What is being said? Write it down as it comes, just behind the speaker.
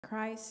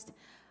Christ.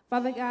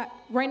 Father God,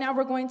 right now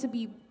we're going to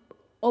be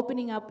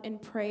opening up in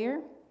prayer.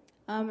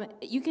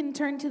 You can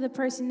turn to the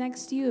person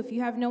next to you. If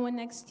you have no one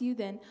next to you,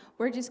 then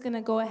we're just going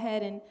to go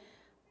ahead and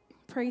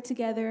pray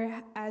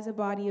together as a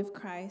body of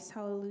Christ.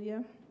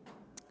 Hallelujah.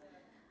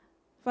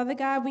 Father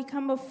God, we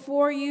come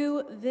before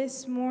you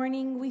this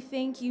morning. We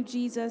thank you,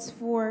 Jesus,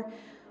 for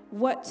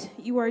what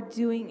you are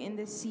doing in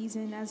this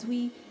season as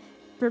we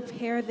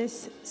prepare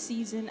this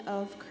season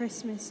of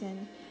Christmas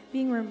and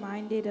being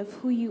reminded of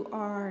who you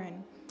are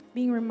and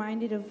being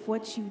reminded of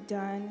what you've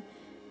done,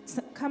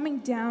 coming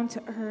down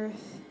to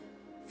earth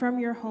from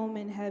your home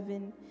in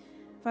heaven.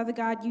 Father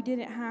God, you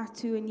didn't have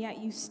to, and yet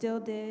you still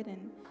did.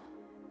 And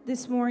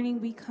this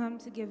morning we come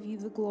to give you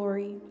the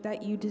glory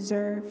that you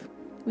deserve.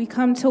 We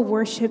come to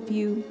worship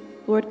you,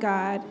 Lord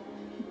God.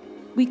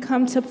 We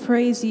come to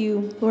praise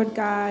you, Lord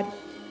God.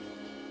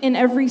 In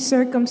every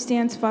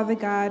circumstance, Father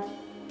God,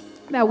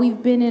 that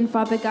we've been in,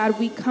 Father God,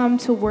 we come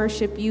to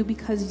worship you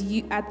because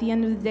you, at the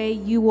end of the day,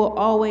 you will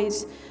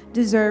always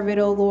deserve it,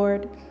 O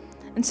Lord.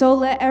 And so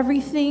let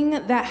everything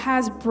that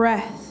has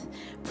breath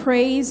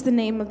praise the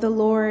name of the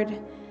Lord.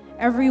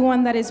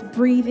 Everyone that is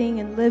breathing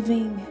and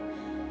living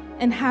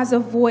and has a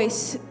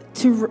voice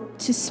to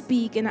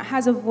speak and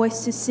has a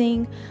voice to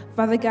sing,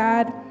 Father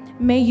God,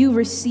 may you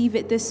receive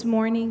it this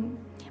morning.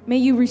 May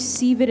you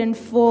receive it in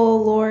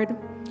full, Lord.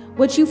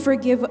 Would you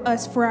forgive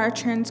us for our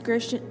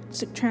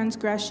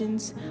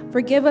transgressions?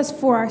 Forgive us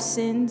for our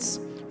sins.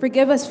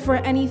 Forgive us for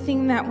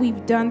anything that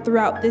we've done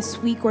throughout this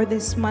week or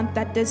this month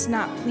that does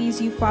not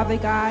please you, Father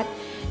God.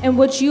 And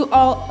would you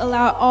all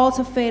allow all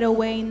to fade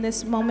away in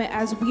this moment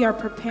as we are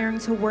preparing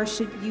to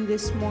worship you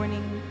this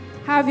morning.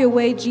 Have your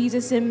way,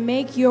 Jesus, and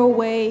make your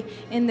way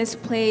in this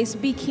place.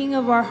 Be King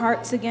of our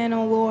hearts again,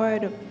 O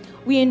Lord.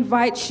 We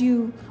invite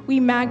you. We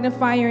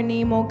magnify your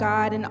name, O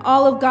God. And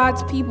all of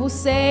God's people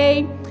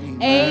say,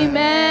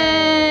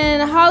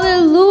 Amen.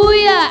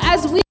 Hallelujah.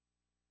 As we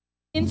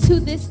into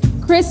this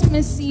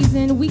Christmas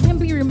season, we can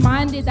be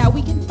reminded that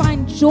we can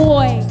find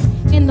joy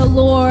in the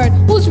Lord.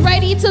 Who's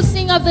ready to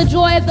sing of the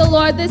joy of the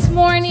Lord this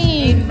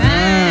morning?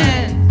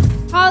 Amen.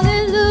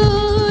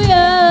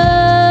 Hallelujah.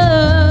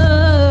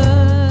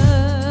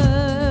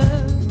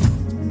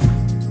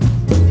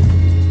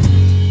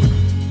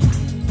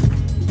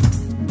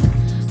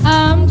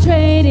 I'm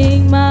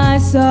trading my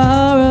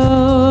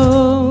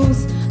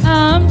sorrows.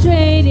 I'm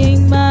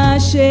trading my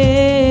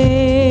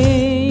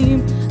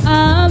shame.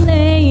 I'm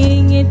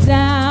laying it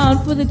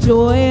down for the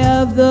joy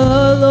of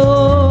the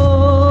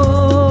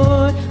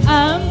Lord.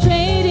 I'm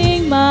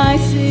trading my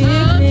sickness.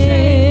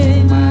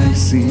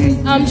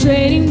 I'm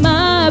trading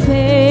my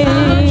pain.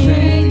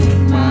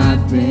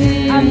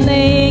 I'm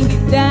laying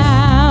it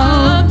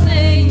down. For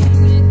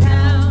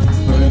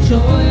the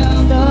joy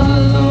of the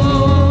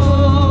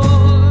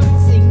Lord.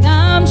 Sing,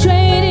 I'm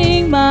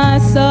trading my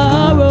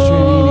sorrow.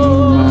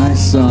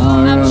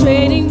 I'm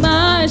trading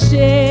my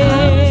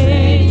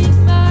shame.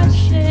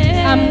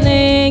 I'm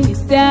laying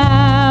it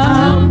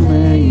down.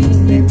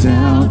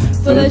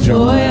 For the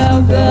joy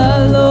of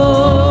the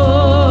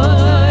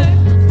Lord.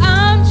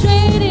 I'm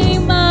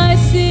trading my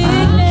sickness.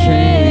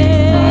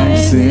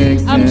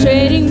 I'm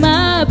trading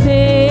my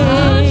pain.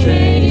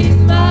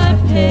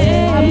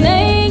 I'm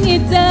laying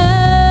it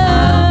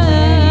down.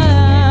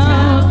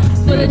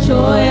 For the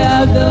joy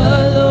of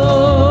the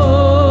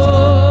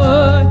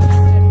Lord.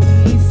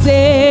 We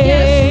say,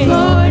 yes,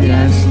 Lord,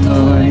 yes,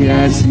 Lord,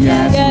 yes,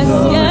 yes,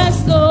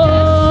 yes, Lord.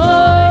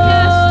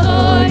 Yes,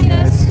 Lord,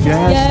 yes,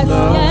 yes,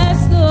 Lord.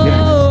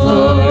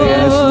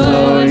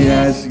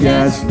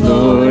 Yes,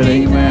 Lord,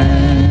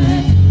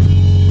 amen.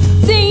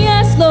 Sing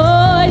yes,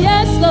 Lord,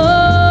 yes,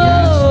 Lord.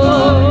 Yes,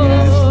 Lord,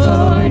 yes,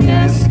 Lord,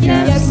 yes,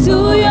 yes, yes to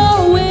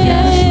your will.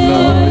 Yes,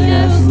 Lord,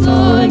 yes,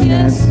 Lord,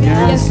 yes,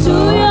 yes to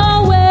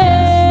your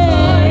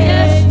way.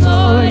 Yes,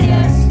 Lord,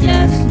 yes,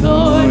 yes,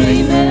 Lord,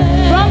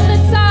 amen. From the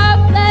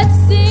top, let's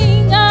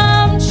sing.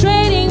 I'm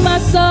trading my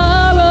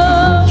sorrow.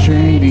 I'm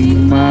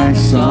trading my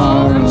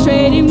sorrow. I'm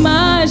trading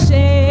my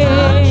shame.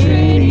 I'm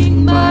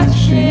trading my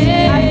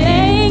shame. I'm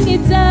laying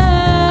it down.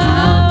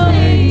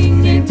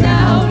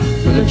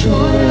 The joy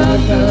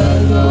of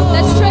the Lord.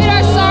 Let's trade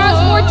our sorrows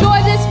for joy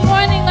this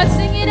morning. Let's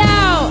sing it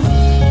out.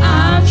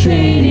 I'm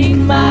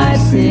trading my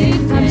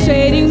sickness. I'm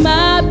trading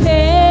my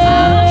pain.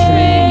 I'm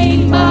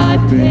trading my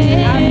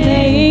pain. I'm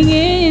laying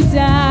it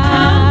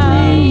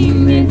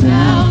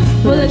down.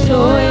 For the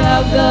joy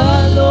of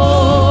the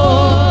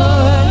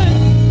Lord.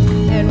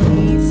 And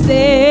we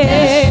say,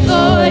 yes,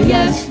 Lord,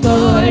 yes,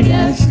 Lord,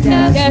 yes,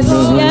 yes, yes,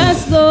 Lord.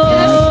 Yes, Lord,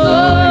 yes,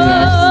 Lord,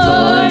 yes,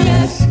 Lord,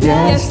 yes,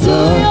 yes, to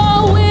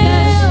your will.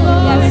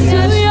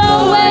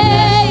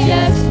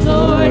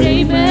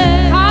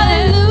 Amen.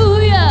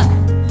 Hallelujah.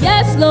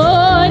 Yes,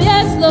 Lord.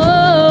 Yes,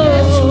 Lord.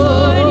 Yes,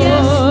 Lord.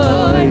 Yes,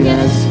 Lord.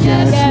 Yes,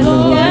 yes,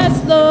 Lord.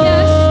 Yes, Lord.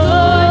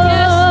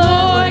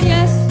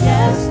 Yes,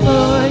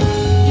 Lord.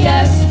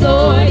 Yes,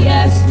 Lord.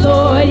 Yes,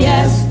 Lord.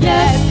 Yes,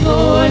 yes,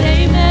 Lord.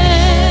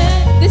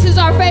 Amen. This is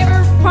our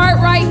favorite part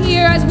right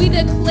here as we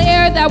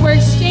declare that we're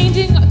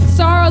exchanging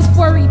sorrows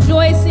for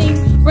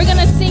rejoicing. We're going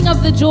to sing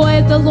of the joy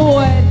of the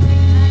Lord.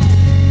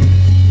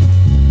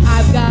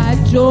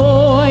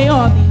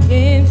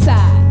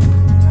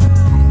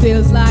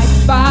 Feels like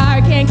fire,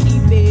 can't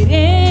keep it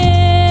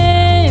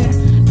in.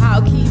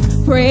 I'll keep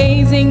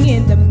praising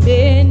in the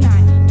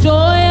midnight.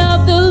 Joy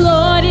of the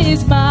Lord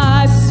is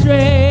my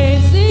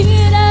strength. Sing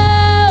it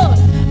out.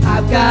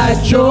 I've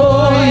got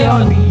joy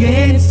on the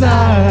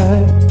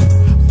inside.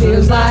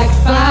 Feels like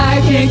fire,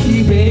 can't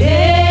keep it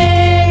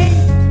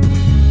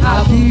in.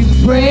 I'll keep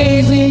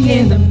praising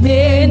in the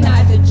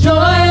midnight. The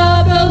joy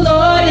of the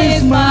Lord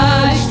is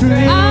my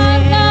strength.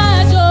 I've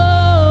got joy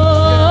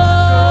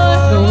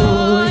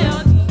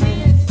on the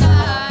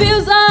inside.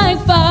 Feels like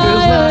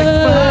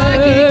fire,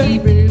 can't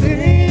keep it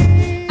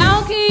in.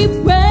 I'll keep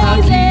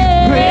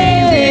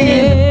praising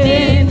in the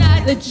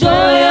midnight. The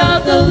joy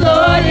of the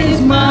Lord is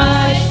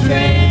my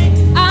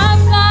strength.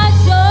 I've got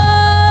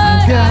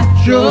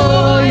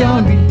Joy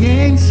on the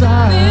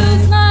inside.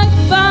 Feels like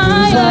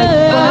fire,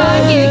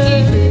 can't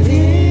keep it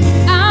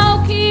in. I'll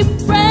keep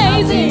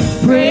praising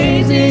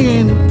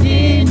in the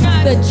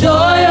midnight. The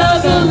joy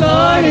of the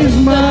Lord is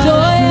my strength. The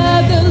joy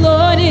of the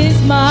Lord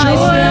is my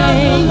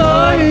strength. The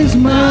Lord is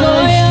my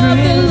joy of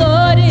the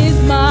Lord is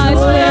my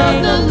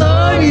strength. The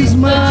Lord is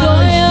my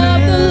joy of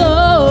the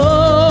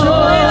Lord.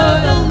 Joy of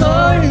the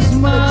Lord is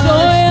my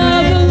joy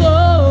of the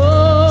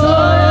Lord.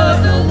 Joy of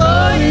the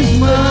Lord is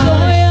my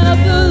joy of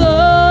the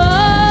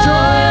Lord.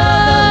 Joy of the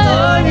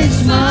Lord is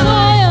my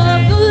joy of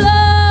the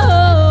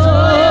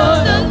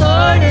Lord. The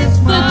Lord is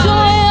my the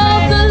joy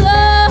of the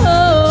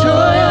Lord.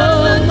 Joy of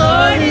the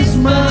Lord is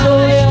my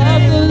joy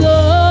of the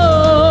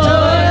Lord.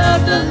 Joy of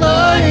the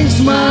Lord is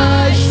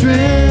my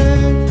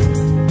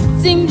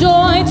strength. Sing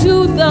joy to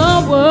the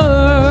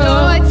world.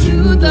 Joy to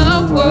the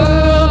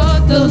world.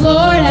 The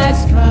Lord has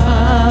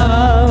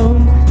come.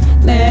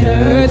 Let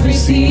earth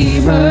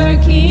receive her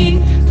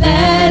King.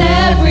 Let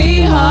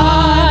every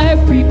heart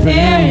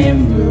prepare him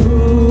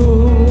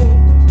room.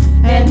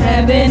 And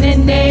heaven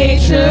and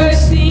nature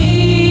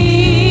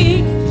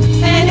sing.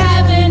 And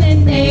heaven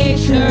and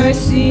nature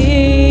sing.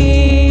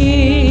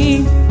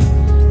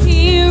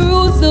 He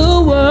rules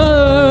the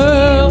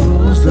world.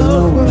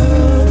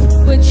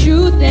 With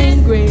truth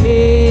and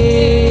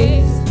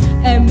grace.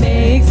 And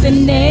makes the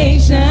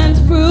nations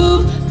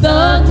prove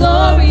the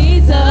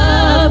glories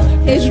of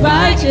his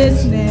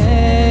righteousness.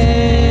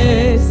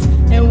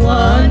 And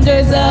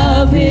wonders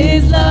of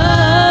his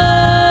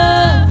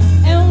love.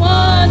 And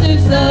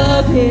wonders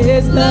of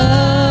his love.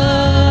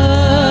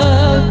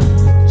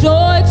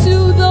 Joy to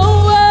the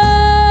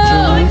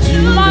world.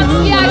 Come on,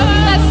 CIC,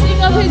 let's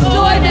sing of his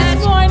joy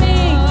this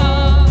morning.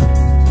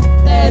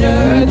 Let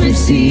earth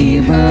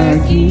receive her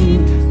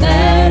King.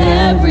 Let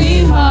every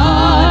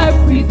heart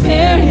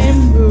prepare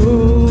him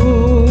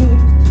room.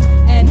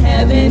 And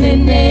heaven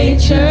and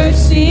nature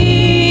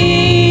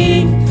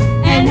sing.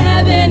 And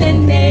heaven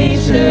and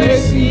nature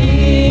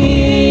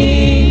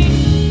sing.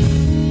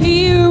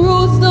 He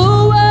rules the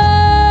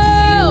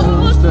world.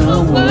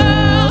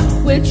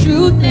 With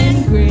truth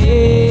and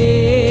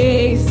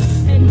grace.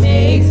 And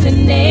makes the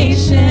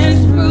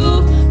nations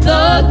prove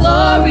the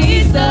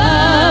glories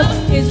of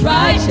his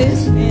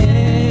righteousness.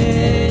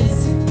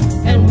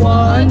 And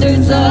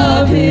wonders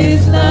of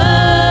his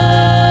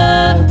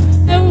love.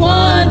 And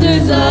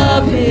wonders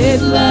of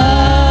his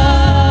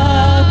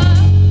love.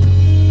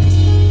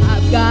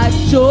 I've got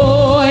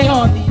joy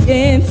on the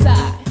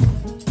inside.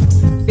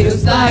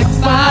 Feels like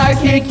fire,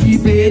 can't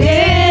keep it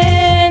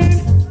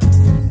in.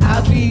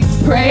 I'll keep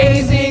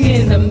praising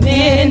in the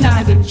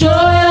midnight. The joy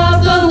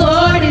of the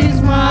Lord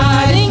is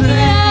my strength.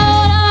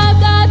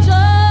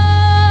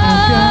 I've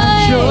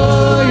got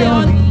Joy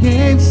on the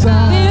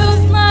inside.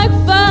 Feels like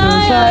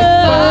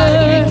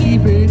fire, can't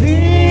keep it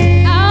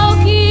in. I'll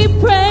keep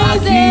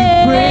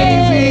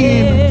praising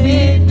in the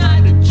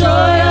midnight. The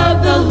joy of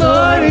the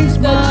Lord is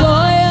The my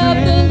joy of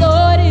the strength.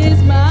 Lord is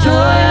my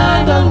Joy of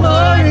the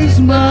Lord is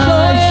my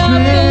joy of the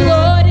strength.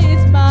 Lord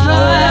is my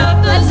Joy of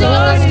the Let's sing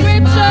Lord the is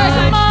scripture, my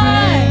come on.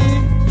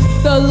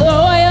 strength. The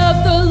joy of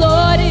the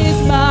Lord is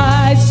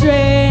my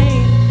strength.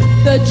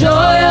 The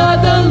joy of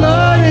the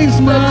Lord is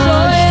The my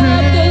joy of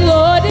strength. the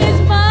Lord is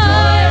my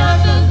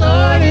The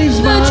Lord is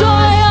The my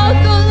joy of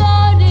the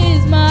Lord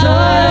is my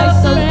Joy of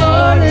the strength.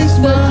 Lord is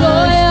The my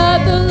joy of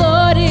the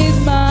Lord is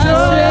my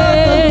Joy of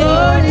the strength.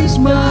 Lord is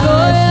my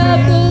Joy of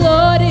strength. the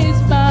Lord is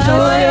my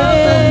Joy of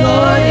the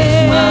Lord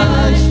is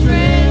my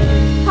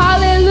strength.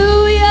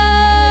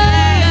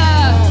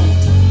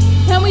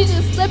 Hallelujah. Can we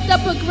just lift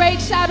up a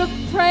great shout of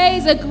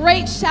praise, a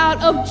great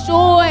shout of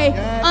joy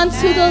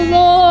unto the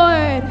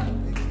Lord?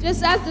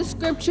 Just as the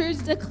scriptures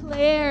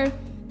declare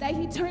that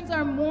he turns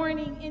our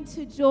mourning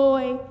into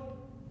joy,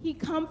 he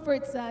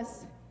comforts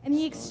us, and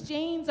he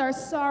exchanges our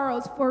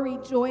sorrows for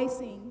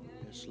rejoicing.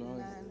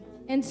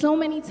 And so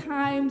many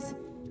times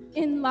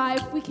in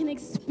life, we can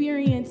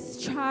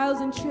experience trials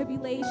and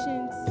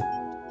tribulations.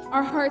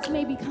 Our hearts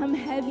may become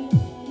heavy.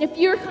 And if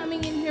you're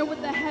coming in here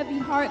with a heavy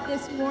heart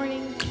this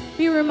morning,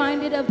 be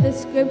reminded of the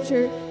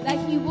scripture that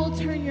he will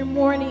turn your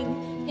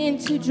mourning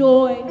into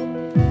joy.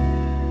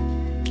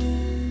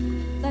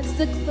 Let's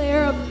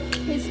declare of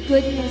his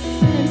goodness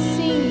and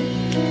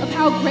sing of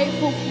how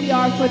grateful we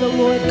are for the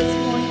Lord this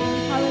morning.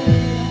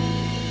 Hallelujah.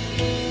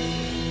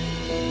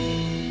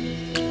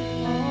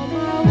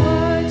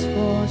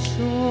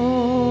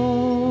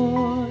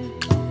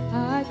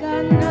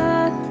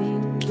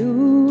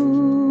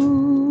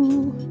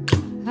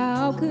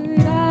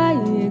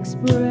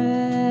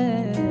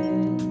 express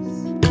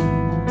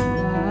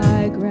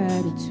my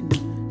gratitude.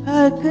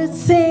 I could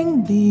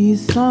sing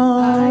these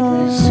songs. I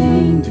could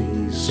sing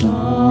these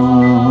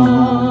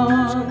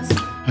songs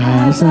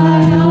as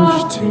I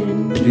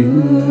often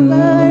do.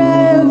 But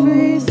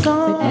every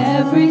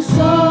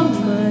song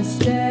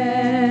must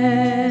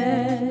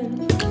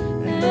end,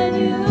 and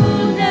you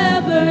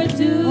never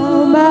do.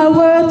 All my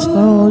words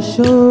fall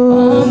short.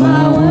 All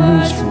my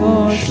words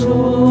fall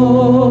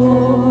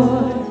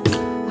short.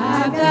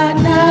 I've got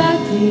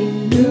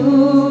nothing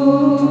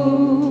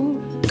new.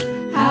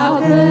 How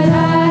could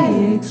I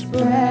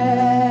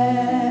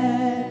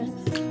express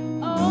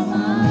all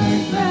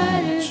my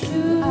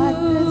gratitude? I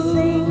could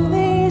sing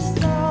these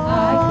songs.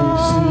 I could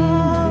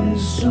sing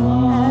these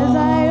songs as I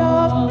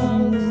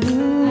often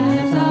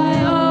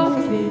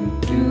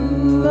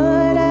do.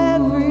 But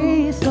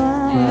every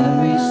song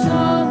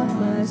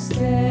must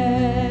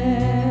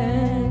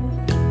end,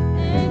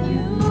 and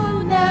you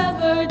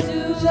never do.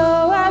 So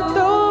I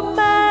throw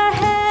my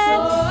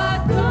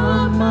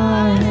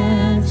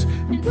hands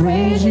and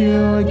praise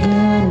you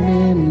again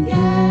and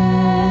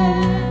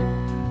again.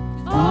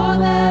 All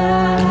that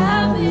I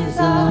have is a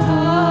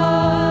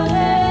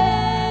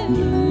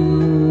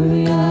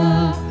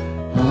hallelujah,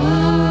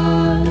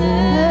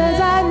 hallelujah.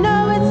 'Cause I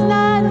know it's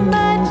not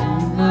much,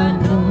 I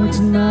know it's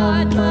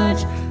not much.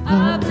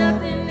 I've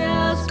nothing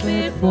else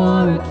fit for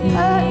a king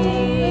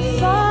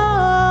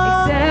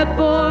except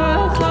for a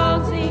song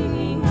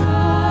singing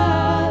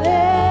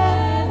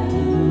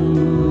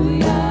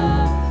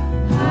hallelujah,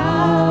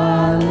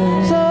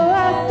 hallelujah. So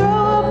I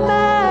throw up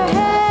my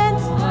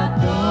hands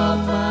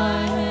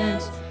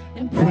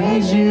And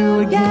praise you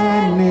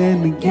again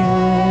and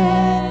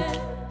again.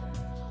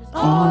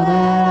 All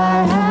that I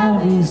have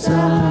is a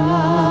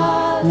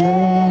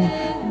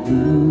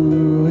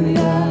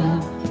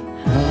hallelujah,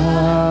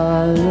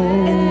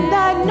 hallelujah. And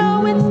I know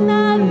it's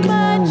not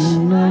much,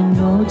 I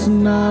know it's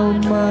not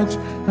much.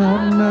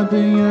 I've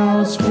nothing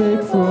else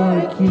fit for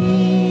a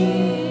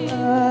king.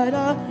 but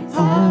a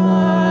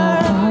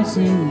I'm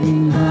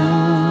singing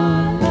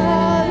hallelujah,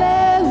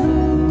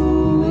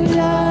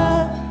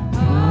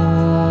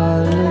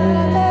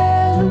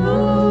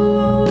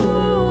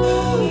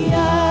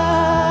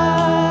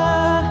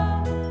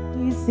 hallelujah.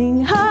 We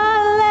sing hallelujah.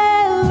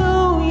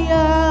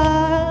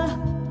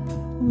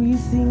 We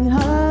sing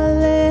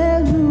hallelujah.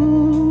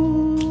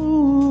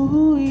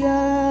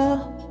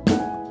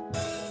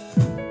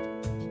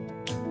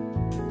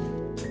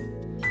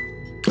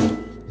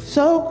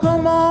 So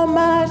come on,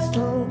 my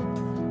soul,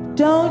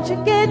 don't you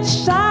get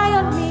shy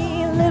on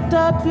me. Lift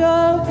up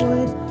your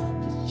voice,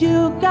 'cause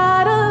you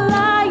got a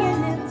lion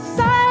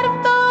inside of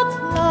those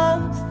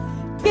lungs.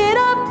 Get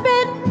up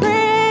and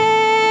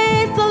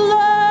praise the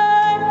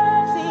Lord.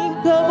 Sing,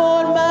 come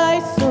on, my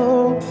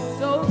soul.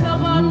 so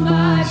come on,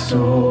 my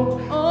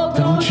soul. Oh,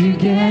 Don't you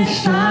get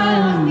shy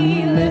on me,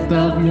 lift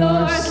up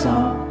your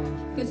song.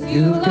 'cause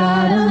You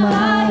got a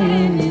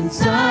lion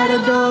inside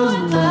of those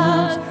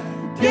lungs.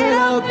 Get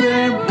up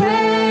and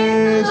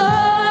praise the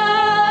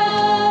Lord.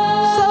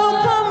 So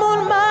come on,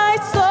 my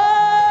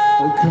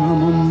soul. Oh,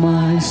 come on,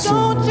 my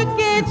soul. Don't you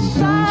get Don't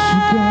you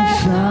get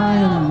shy. shy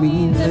on me,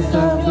 lift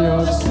up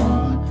your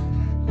song.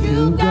 You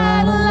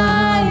got a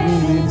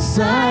lion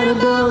inside of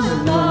those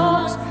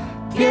lungs.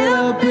 Get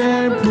up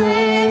and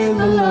praise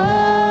the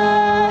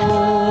Lord.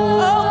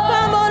 Oh,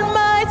 come on,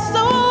 my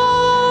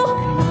soul.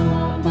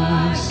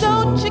 My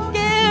soul. Don't you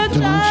get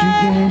Don't you shy.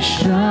 get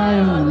shy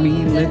on me,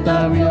 lift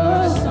up your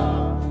song.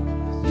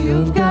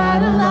 You've got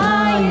a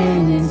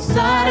lion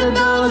inside of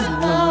those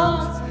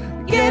lungs.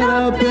 Get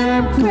up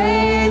and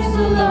praise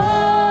the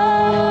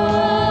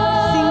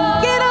Lord. Sing,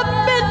 get up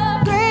and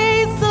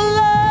praise the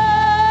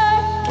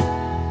Lord.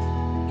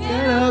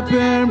 Get up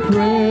and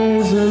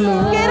praise the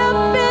Lord. Get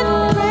up and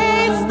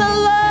praise the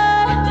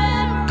Lord.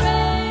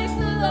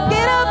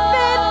 Get up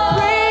and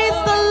praise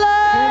the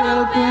Lord. Get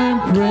up and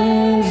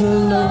praise the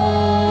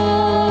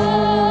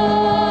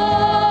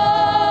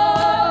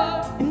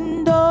Lord.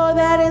 And all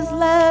that is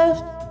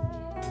left.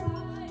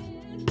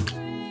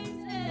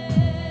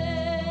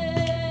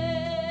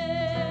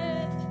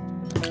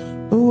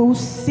 Oh,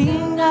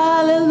 sing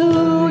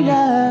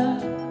hallelujah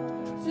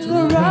to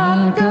the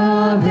Rock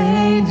of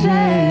Ages.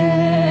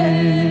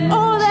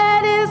 All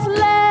that is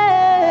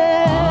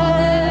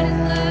left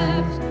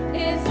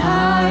is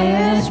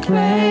highest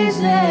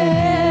praises.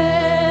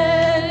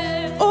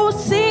 Oh,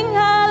 sing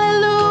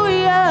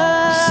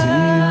hallelujah,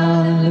 Sing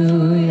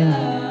hallelujah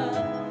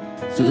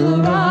to the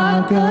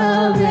Rock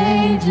of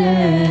Ages.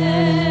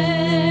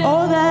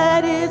 all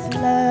that is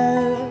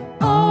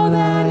left, All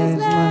that is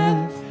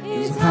left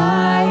is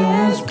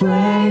highest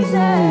praises.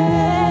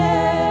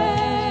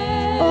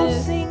 oh,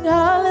 sing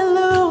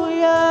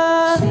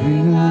hallelujah,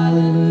 Sing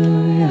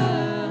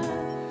hallelujah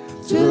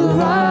to the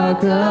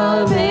Rock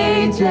of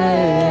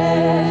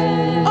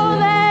Ages. all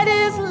that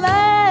is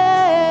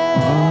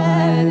left, All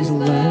that is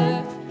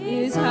left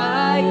his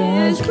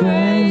highest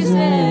praises.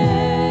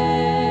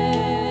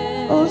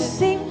 oh,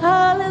 sing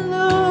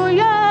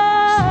hallelujah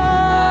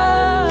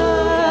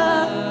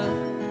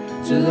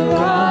to the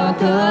Rock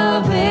rock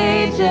of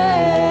ages. So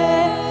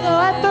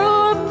I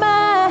throw up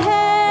my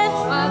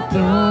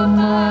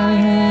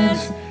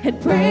hands, and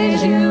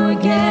praise you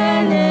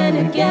again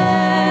and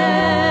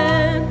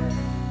again.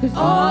 'Cause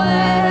all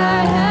that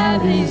I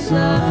have is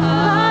love.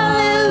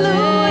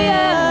 Hallelujah,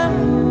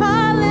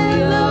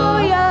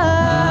 hallelujah.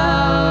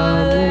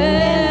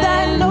 And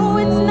I know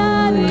it's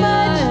not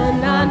much,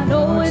 and I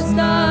know it's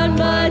not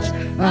much.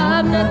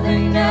 I'm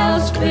nothing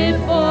else fit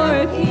for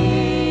a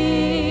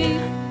king,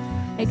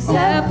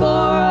 except for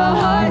a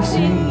heart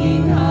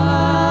singing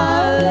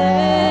hallelujah,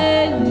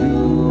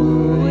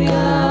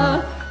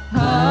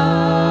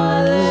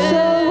 hallelujah.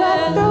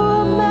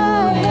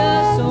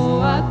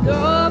 So I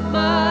throw up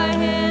my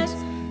hands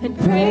and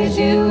praise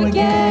you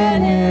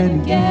again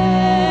and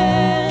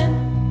again.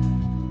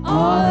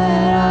 All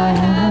that I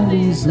have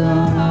is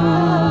love.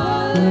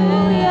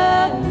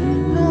 Hallelujah,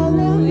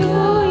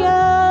 hallelujah.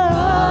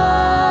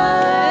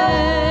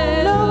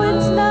 No,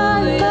 it's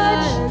not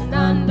much.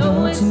 I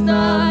know it's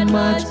not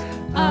much.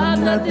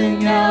 I'm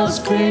nothing else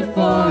fit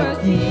for a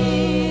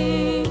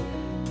king,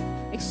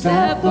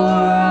 except for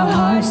a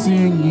heart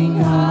singing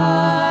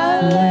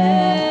hallelujah,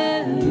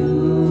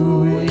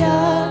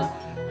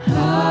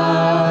 hallelujah,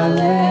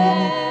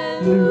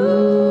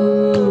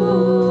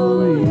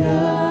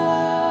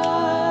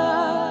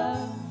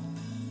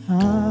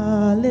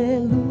 hallelujah,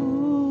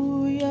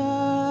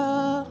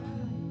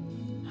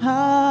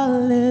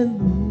 hallelujah,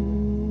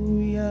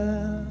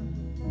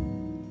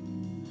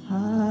 hallelujah,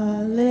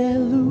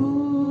 hallelujah.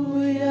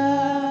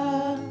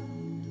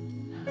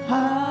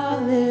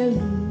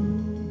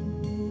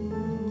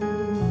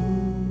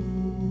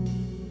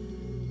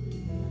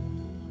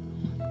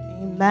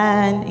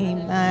 Amen,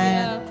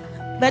 amen.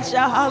 Let's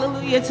shout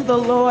hallelujah to the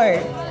Lord.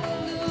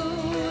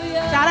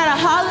 Shout out a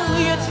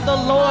hallelujah to the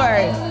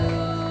Lord.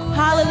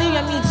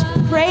 Hallelujah means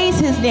praise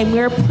his name.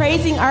 We're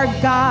praising our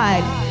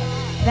God.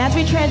 And as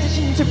we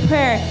transition into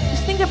prayer,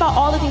 just think about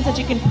all the things that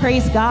you can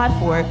praise God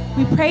for.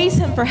 We praise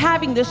him for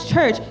having this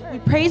church. We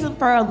praise him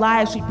for our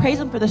lives. We praise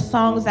him for the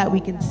songs that we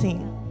can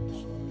sing.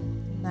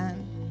 Amen.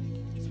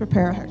 Let's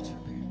prepare our hearts for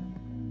prayer.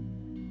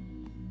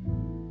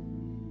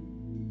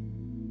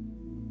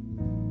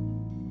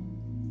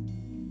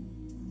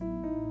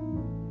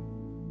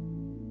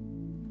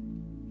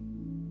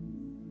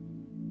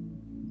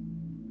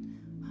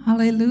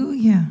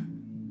 Hallelujah.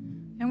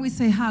 And we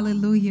say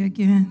hallelujah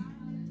again.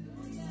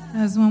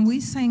 As when we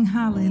sing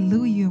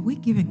hallelujah, we're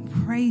giving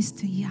praise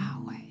to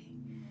Yahweh.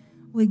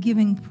 We're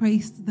giving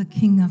praise to the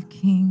King of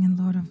Kings and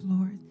Lord of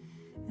Lords.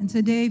 And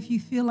today, if you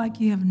feel like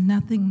you have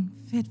nothing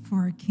fit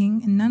for a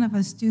king, and none of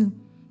us do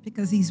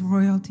because he's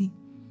royalty,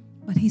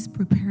 but he's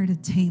prepared a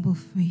table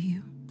for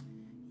you.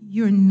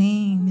 Your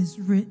name is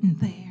written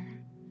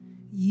there.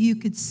 You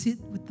could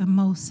sit with the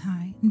Most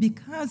High. And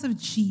because of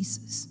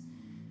Jesus,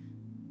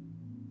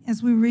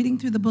 as we're reading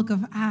through the book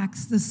of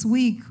Acts this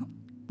week,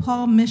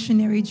 Paul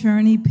missionary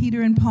journey,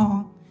 Peter and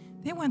Paul,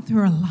 they went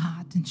through a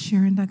lot in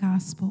sharing the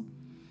gospel.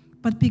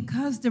 But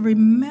because they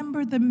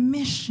remember the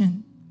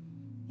mission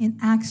in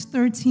Acts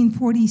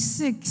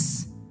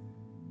 13:46,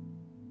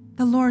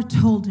 the Lord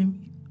told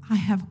him, I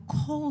have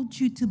called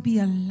you to be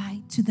a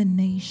light to the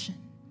nation,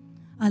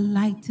 a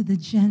light to the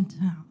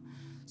Gentile.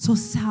 So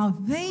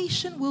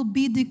salvation will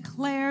be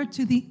declared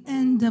to the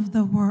end of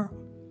the world.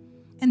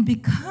 And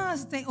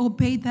because they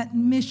obeyed that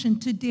mission,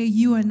 today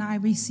you and I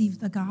receive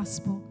the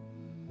gospel.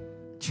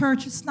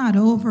 Church, it's not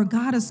over.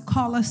 God has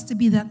called us to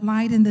be that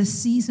light in this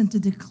season to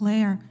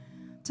declare.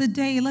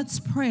 Today, let's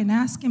pray and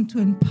ask him to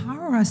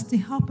empower us, to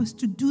help us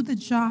to do the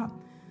job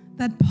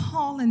that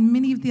Paul and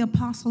many of the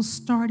apostles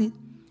started.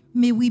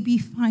 May we be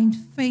found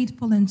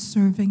faithful in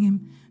serving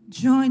him.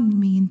 Join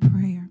me in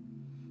prayer.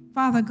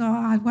 Father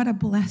God, what a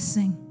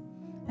blessing.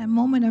 That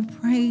moment of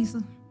praise,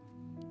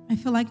 I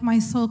feel like my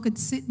soul could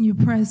sit in your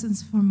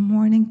presence from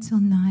morning till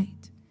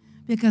night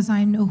because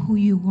I know who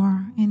you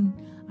are, and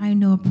I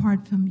know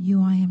apart from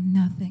you, I am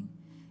nothing.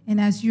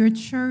 And as your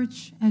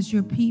church, as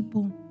your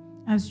people,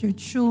 as your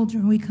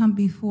children, we come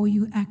before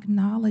you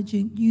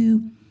acknowledging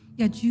you,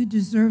 yet you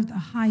deserve the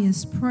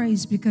highest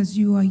praise because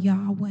you are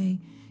Yahweh.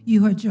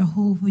 You are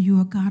Jehovah. You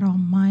are God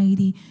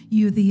Almighty.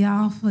 You're the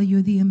Alpha.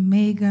 You're the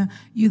Omega.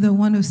 You're the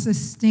one who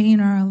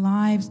sustains our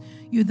lives.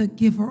 You're the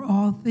giver of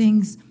all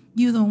things.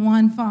 You're the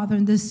one, Father,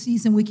 in this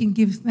season we can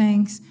give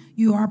thanks.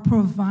 You are a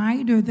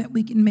provider that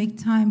we can make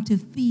time to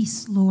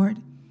feast, Lord,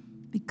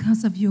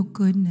 because of your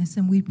goodness,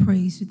 and we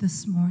praise you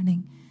this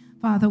morning.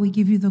 Father, we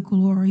give you the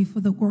glory for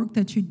the work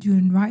that you're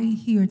doing right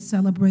here at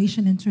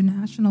Celebration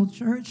International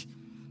Church,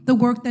 the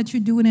work that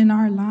you're doing in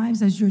our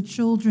lives as your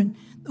children,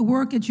 the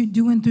work that you're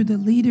doing through the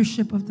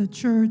leadership of the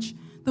church,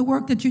 the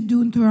work that you're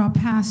doing through our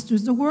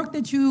pastors, the work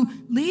that you're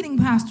leading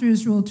Pastor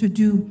Israel to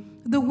do,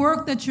 the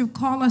work that you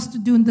call us to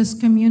do in this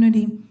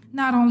community,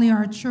 not only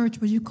our church,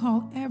 but you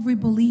call every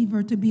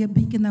believer to be a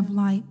beacon of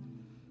light,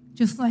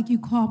 just like you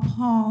call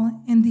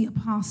Paul and the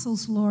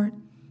apostles, Lord.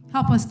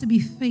 Help us to be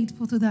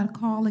faithful to that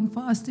calling, for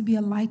us to be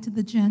a light to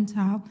the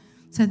Gentile,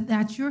 so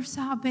that your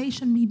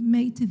salvation be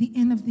made to the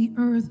end of the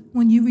earth.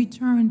 When you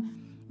return,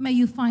 may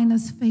you find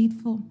us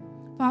faithful.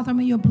 Father,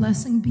 may your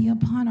blessing be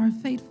upon our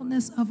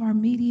faithfulness of our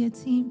media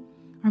team,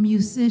 our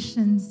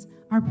musicians,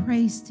 our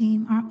praise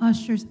team, our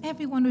ushers,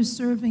 everyone who's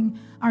serving,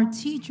 our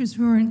teachers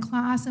who are in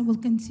class and will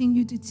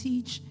continue to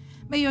teach.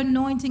 May your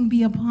anointing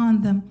be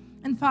upon them.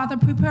 And Father,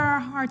 prepare our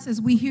hearts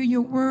as we hear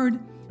your word.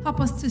 Help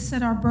us to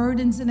set our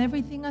burdens and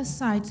everything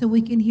aside so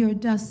we can hear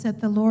thus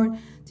said the Lord,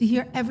 to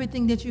hear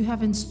everything that you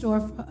have in store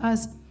for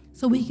us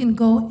so we can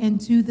go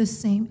and do the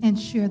same and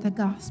share the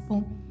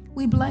gospel.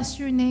 We bless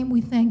your name.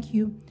 We thank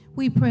you.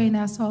 We pray and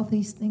ask all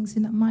these things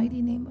in the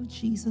mighty name of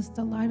Jesus,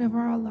 the light of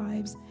our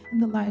lives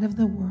and the light of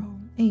the world.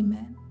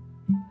 Amen.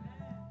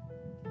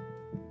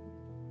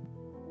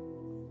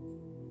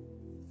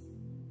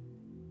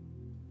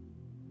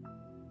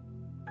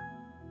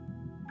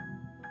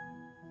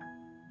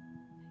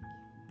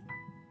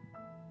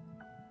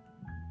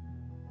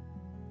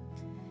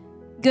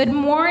 Good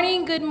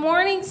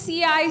morning,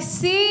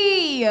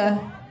 CIC.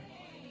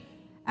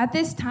 At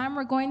this time,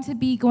 we're going to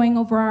be going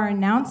over our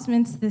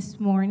announcements this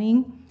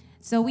morning.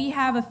 So we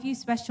have a few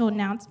special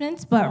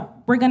announcements, but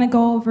we're going to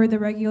go over the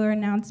regular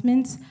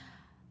announcements.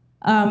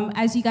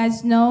 As you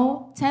guys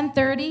know,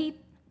 10:30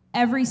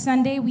 every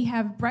Sunday, we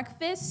have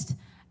breakfast.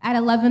 At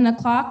 11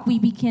 o'clock, we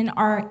begin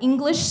our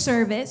English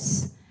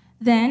service.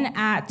 Then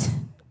at,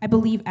 I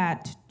believe,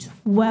 at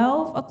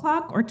 12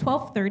 o'clock or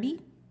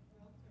 12:30,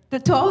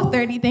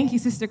 12:30, thank you,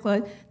 Sister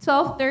Claude.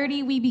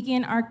 12:30, we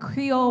begin our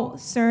Creole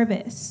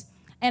service.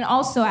 And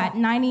also at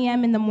 9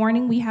 a.m. in the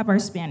morning, we have our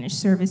Spanish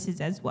services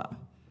as well.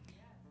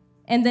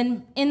 And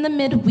then in the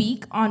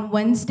midweek, on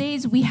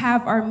Wednesdays, we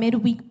have our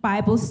midweek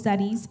Bible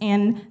studies.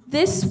 And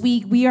this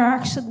week, we are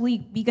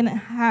actually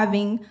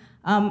having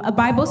a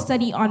Bible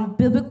study on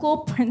biblical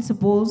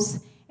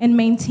principles in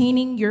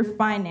maintaining your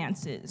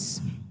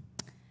finances.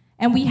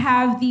 And we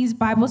have these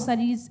Bible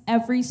studies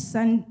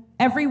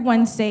every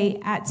Wednesday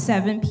at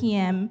 7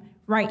 p.m.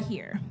 right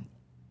here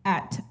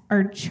at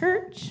our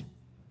church.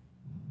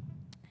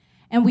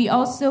 And we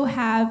also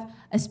have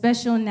a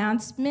special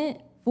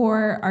announcement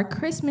for our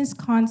Christmas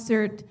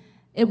concert.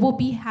 It will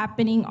be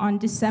happening on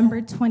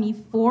December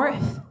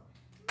 24th.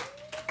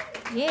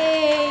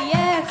 Yay,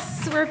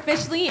 yes, we're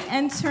officially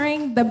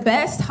entering the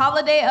best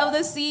holiday of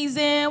the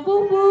season.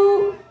 Woo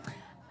woo.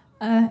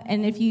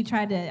 And if you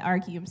try to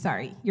argue, I'm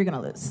sorry, you're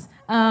gonna lose.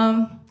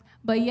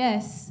 But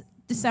yes,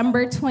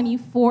 December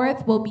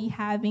 24th, we'll be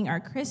having our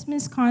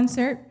Christmas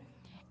concert.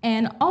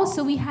 And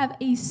also we have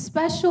a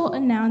special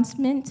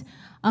announcement.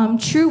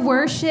 True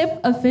Worship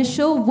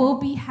Official will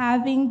be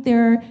having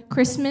their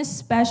Christmas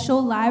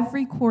special live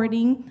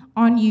recording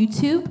on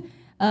YouTube.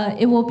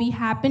 It will be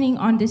happening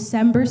on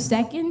December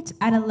 2nd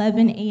at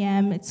 11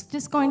 a.m. It's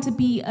just going to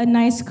be a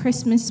nice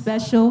Christmas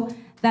special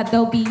that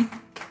they'll be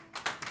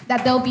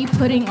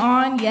putting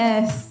on.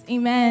 Yes,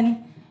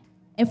 amen.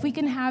 If we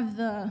can have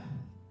the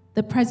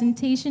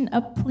presentation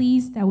up,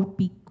 please, that would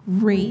be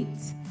great.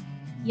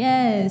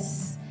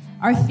 Yes.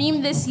 Our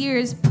theme this year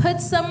is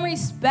put some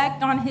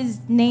respect on his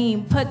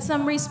name. Put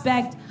some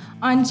respect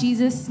on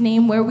Jesus'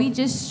 name, where we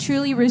just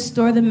truly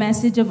restore the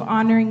message of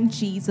honoring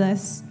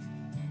Jesus.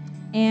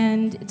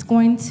 And it's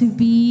going to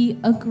be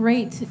a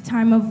great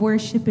time of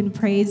worship and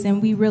praise,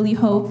 and we really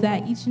hope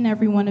that each and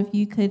every one of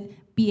you could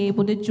be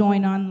able to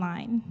join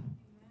online.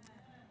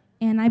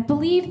 And I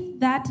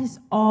believe that is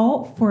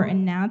all for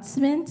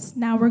announcements.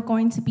 Now we're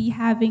going to be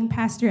having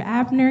Pastor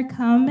Abner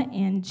come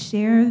and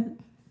share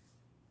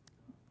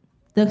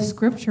the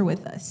scripture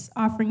with us,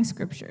 offering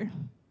scripture.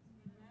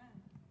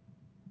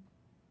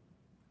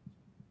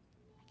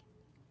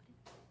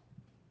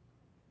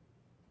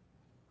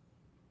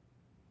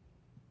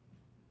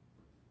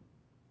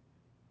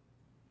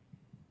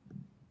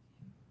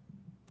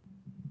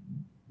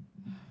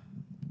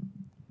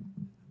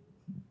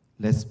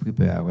 Let's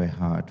prepare our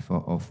heart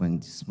for offering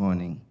this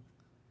morning.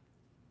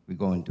 We're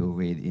going to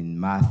read in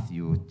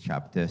Matthew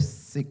chapter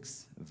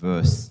 6,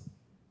 verse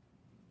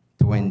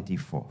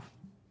 24.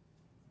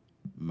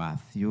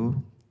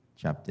 Matthew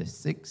chapter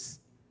 6,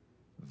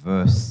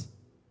 verse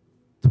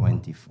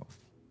 24.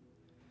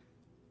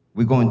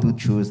 We're going to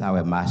choose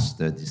our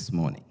master this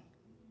morning.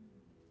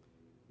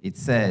 It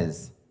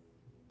says,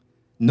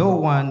 no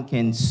one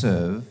can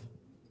serve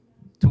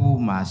two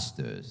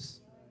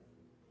masters.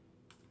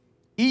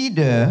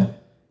 Either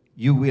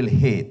you will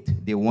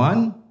hate the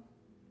one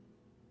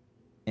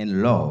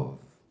and love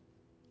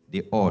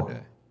the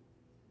other,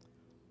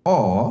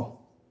 or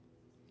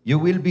you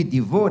will be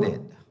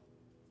devoted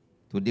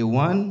to the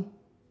one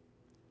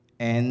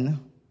and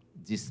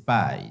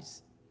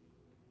despise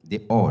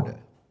the other.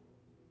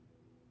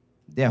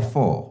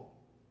 Therefore,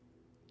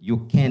 you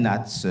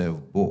cannot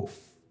serve both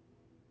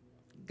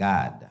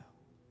God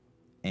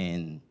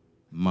and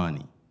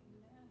money.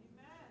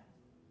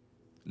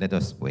 Let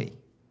us pray.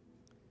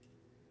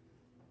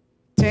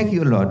 Thank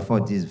you, Lord, for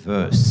this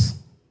verse.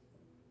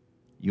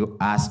 You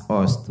ask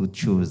us to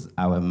choose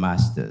our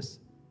masters.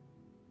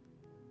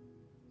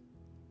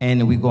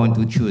 And we're going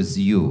to choose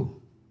you,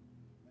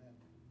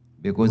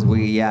 because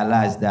we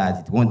realize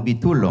that it won't be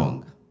too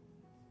long.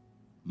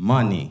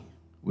 Money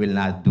will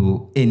not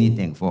do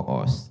anything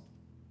for us.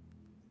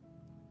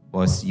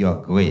 but your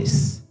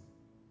grace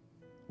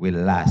will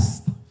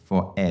last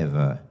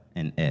forever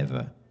and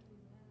ever.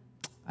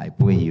 I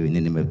pray you in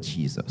the name of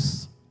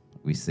Jesus.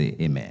 We say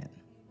amen.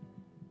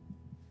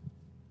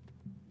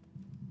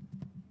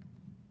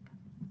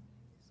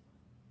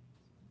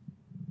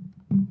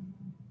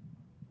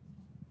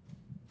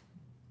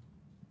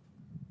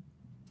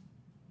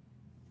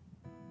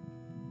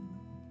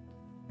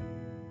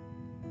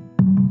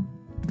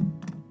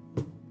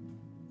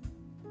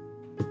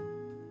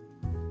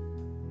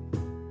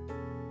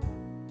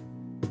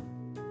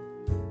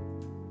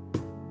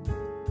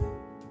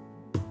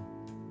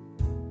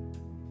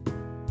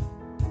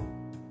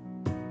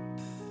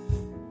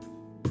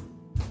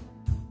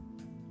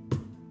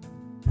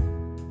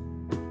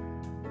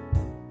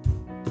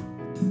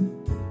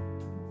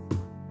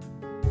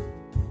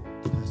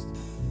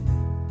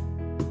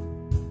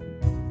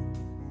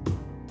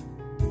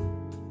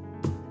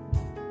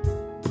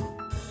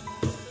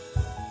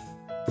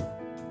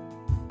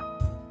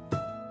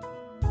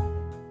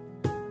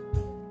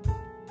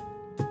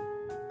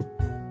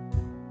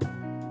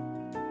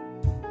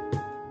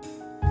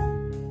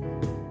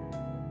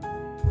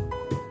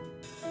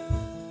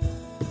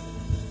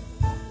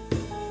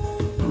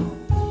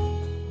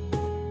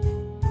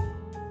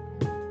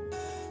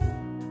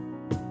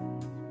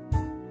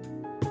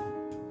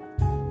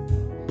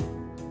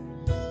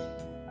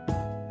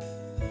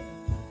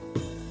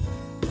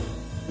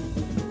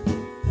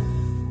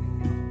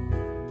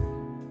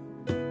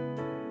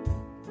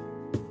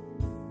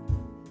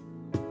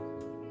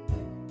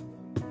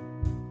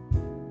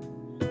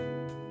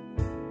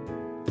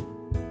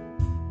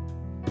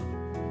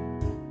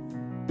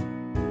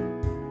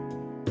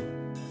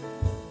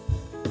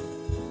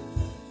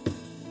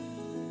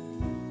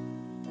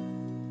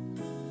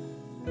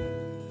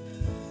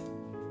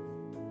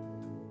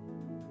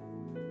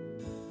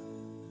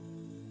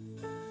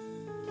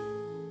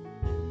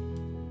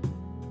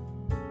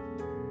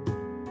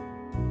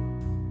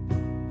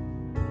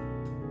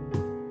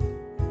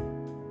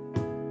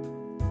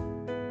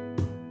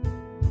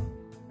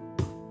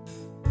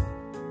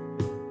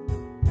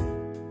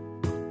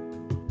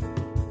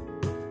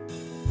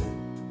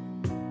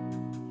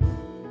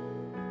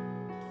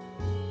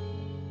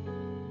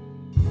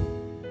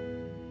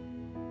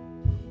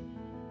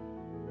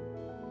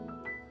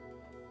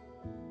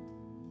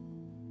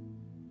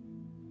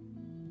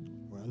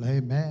 Well,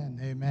 amen,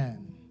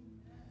 amen.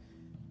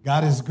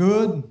 God is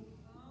good,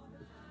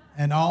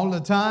 and all the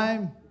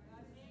time.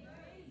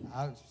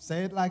 I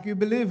say it like you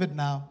believe it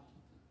now.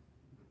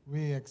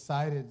 We're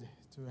excited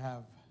to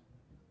have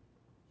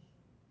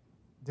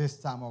this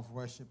time of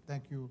worship.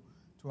 Thank you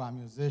to our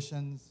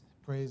musicians,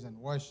 praise and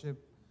worship,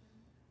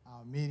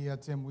 our media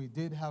team. We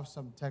did have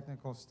some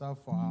technical stuff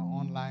for our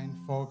online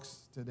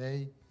folks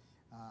today.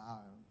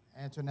 Our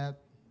internet,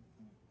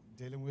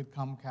 dealing with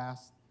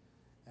Comcast.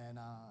 And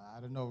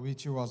I don't know,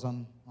 Richie was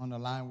on the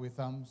line with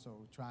them,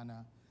 so trying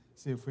to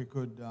see if we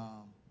could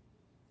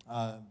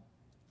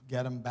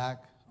get them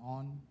back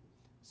on.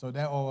 So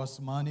they owe us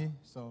money,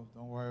 so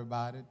don't worry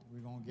about it. We're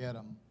going to get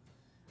them.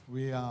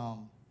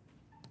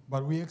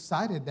 But we're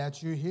excited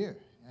that you're here.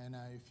 And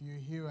if you're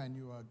here and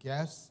you're a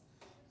guest,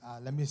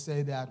 let me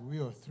say that we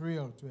are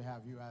thrilled to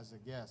have you as a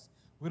guest.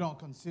 We don't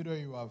consider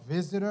you a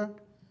visitor.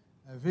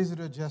 A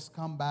visitor just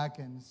come back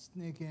and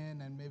sneak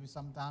in and maybe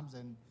sometimes,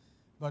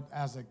 but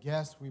as a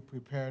guest, we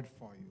prepared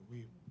for you.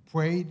 We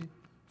prayed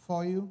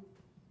for you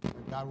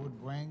that God would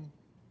bring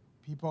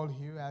people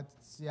here at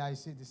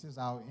CIC. This is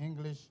our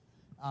English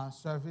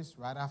service.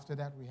 Right after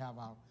that, we have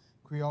our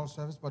Creole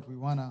service, but we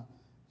want to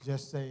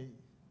just say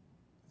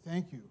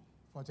thank you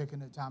for taking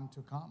the time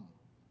to come.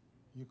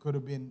 You could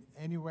have been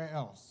anywhere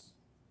else,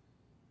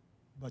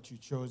 but you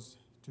chose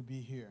to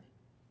be here.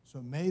 So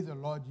may the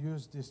Lord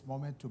use this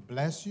moment to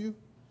bless you,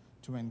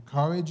 to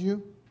encourage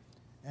you.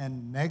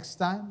 And next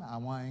time, I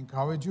want to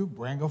encourage you,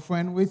 bring a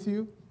friend with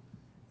you,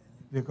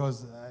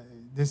 because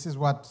this is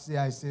what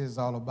CIC is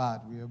all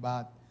about. We're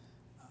about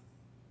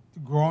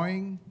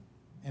growing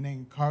and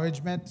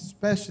encouragement,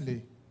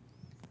 especially.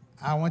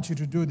 I want you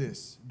to do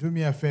this. Do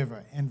me a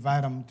favor.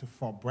 Invite them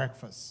for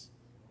breakfast.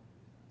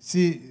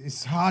 See,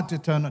 it's hard to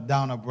turn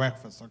down a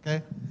breakfast,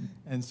 okay?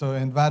 And so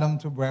invite them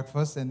to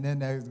breakfast, and then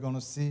they're going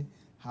to see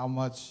how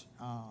much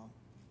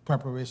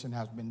preparation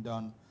has been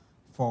done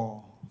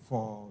for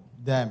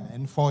them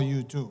and for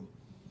you too.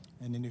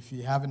 And then if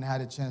you haven't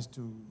had a chance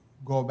to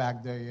go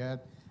back there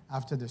yet,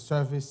 after the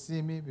service,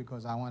 see me,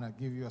 because I want to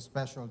give you a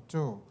special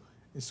tour.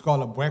 It's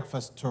called a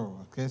breakfast tour,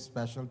 okay?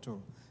 Special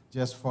tour,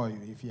 just for you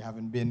if you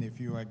haven't been, if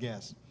you're a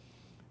guest.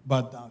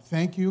 But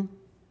thank you.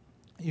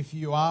 If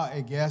you are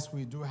a guest,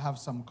 we do have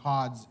some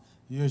cards.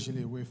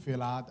 Usually we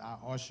fill out, our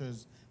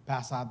ushers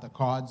pass out the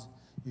cards.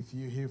 If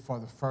you're here for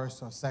the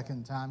first or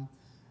second time,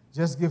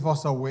 just give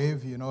us a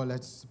wave,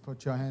 let's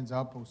put your hands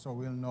up so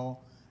we'll know,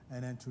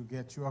 and then to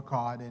get you a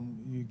card,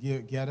 and you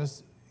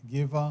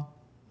give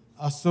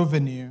a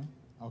souvenir,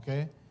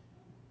 okay?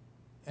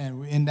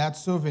 And in that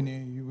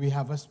souvenir, we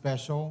have a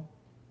special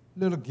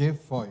little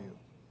gift for you.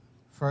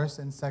 First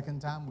and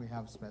second time, we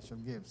have special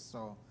gifts.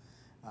 So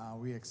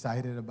We're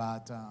excited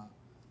about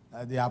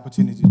the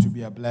opportunity to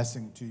be a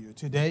blessing to you.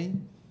 Today,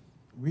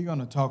 we're going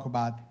to talk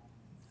about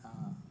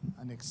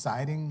an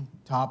exciting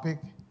topic,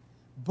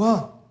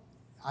 but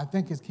I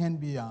think it can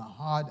be a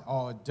hard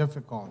or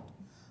difficult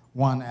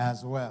one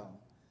as well.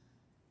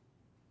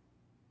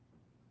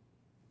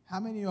 How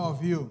many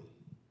of you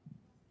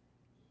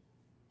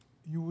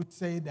would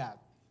say that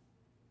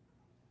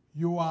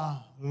you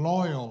are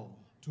loyal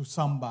to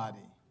somebody?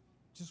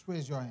 Just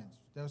raise your hands.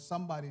 There's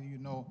somebody you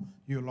know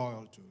you're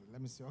loyal to.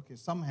 Let me see. Okay,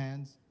 some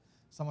hands.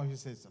 Some of you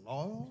say,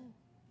 loyal?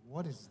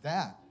 What is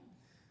that?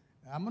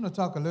 I'm going to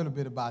talk a little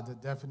bit about the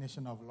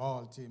definition of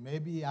loyalty.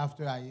 Maybe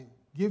after I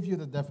give you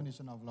the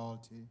definition of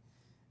loyalty,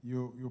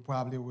 you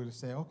probably will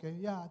say, okay,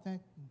 yeah, I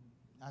think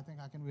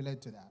I can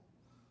relate to that.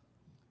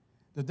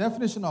 The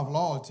definition of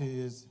loyalty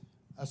is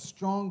a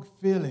strong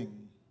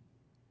feeling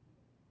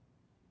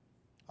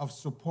of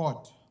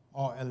support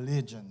or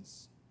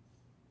allegiance.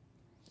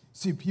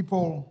 See,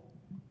 people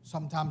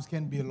sometimes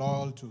can be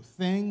loyal to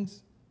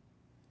things,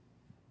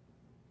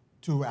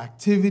 to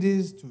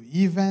activities, to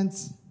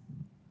events,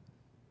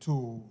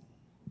 to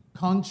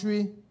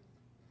country.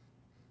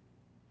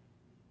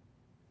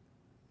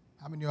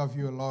 How many of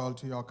you are loyal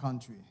to your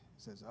country?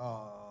 It says,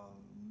 oh,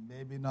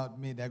 maybe not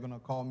me. They're going to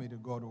call me to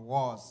go to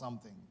war or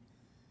something.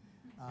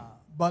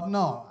 But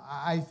no,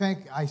 I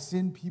think I've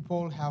seen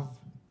people have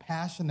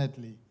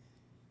passionately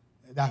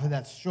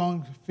that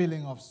strong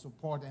feeling of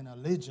support and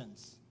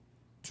allegiance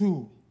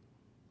to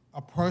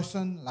a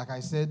person, like I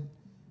said,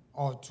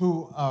 or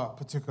to a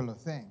particular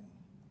thing.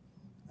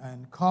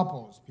 And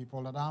couples,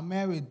 people that are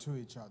married to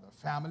each other,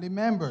 family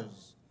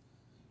members,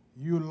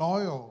 you're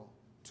loyal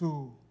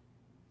to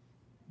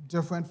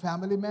different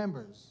family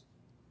members.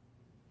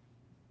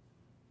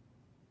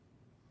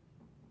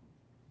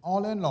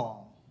 All in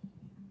all,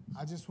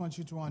 I just want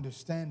you to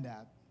understand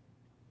that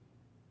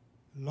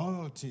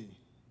loyalty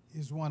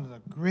is one of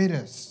the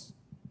greatest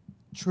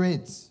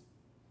traits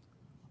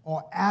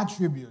or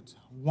attributes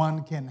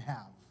one can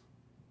have.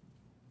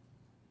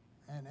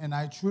 And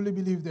I truly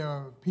believe there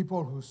are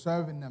people who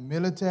serve in the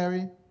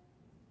military.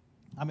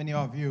 How many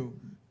of you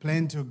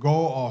plan to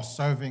go or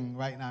serving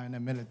right now in the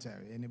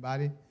military?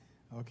 Anybody?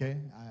 Okay.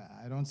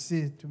 I don't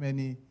see too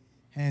many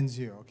hands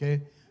here,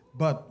 okay?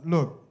 But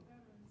look,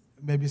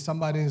 maybe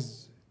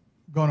somebody's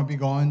going to be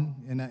going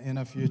in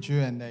the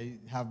future and they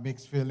have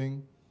mixed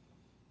feeling.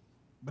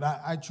 But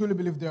I truly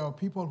believe there are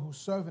people who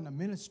serve in the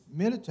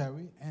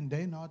military and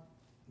they're not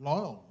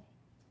loyal.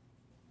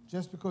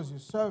 Just because you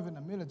serve in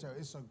the military,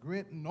 it's a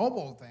great,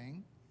 noble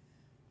thing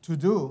to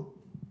do,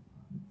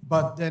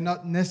 but they're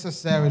not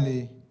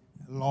necessarily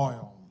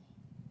loyal.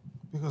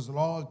 Because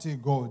loyalty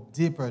goes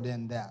deeper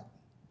than that.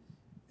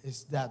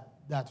 It's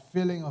that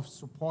feeling of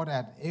support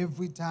at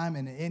every time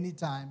and any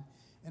time.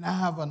 And I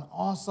have an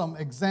awesome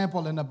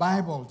example in the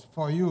Bible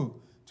for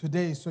you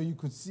today so you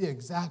could see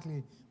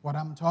exactly what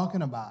I'm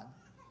talking about.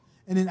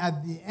 And then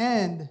at the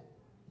end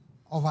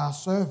of our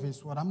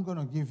service, what I'm going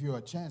to give you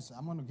a chance,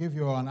 I'm going to give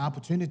you an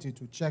opportunity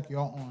to check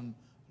your own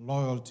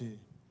loyalty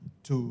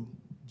to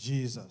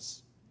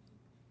Jesus.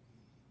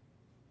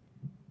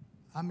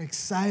 I'm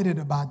excited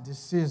about this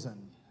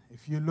season.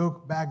 If you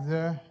look back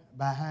there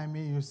behind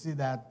me, you see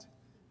that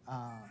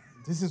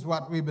this is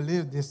what we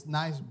believe, this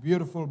nice,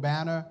 beautiful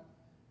banner.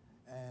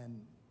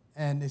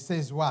 And it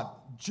says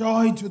what?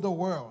 Joy to the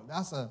world.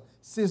 That's a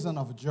season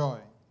of joy.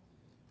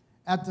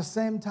 At the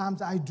same time,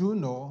 I do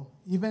know,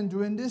 even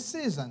during this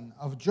season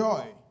of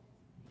joy,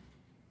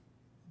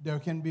 there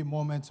can be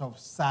moments of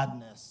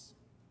sadness.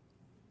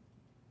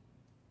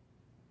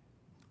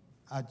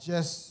 I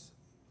just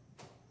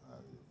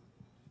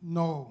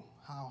know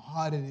how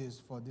hard it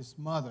is for this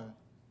mother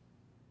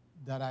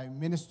that I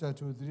minister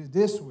to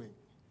this week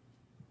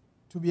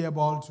to be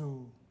able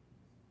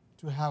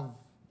to have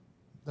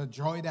the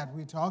joy that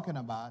we're talking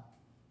about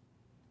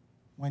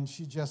when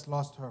she just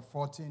lost her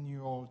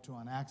 14-year-old to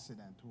an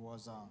accident who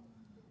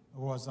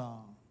was a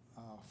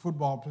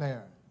football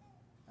player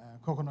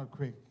at Coconut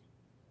Creek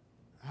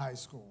High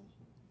School.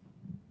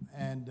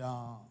 And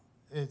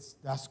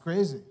that's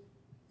crazy.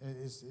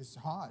 It's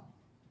hard.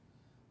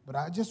 But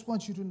I just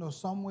want you to know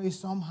some way,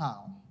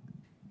 somehow,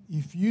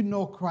 if you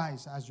know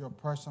Christ as your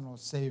personal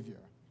Savior,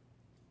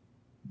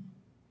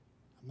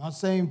 I'm not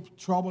saying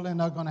trouble is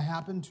not going to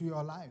happen to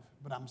your life,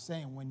 but I'm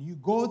saying when you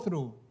go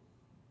through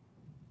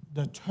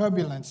the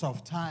turbulence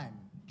of time,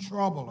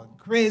 trouble and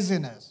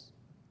craziness,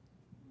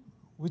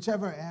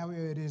 whichever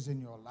area it is in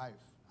your life,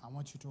 I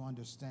want you to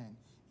understand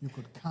you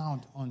could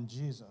count on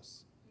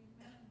Jesus.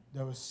 Amen.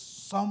 There is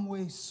some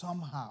way,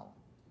 somehow,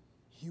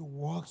 He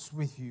walks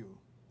with you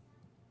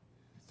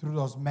through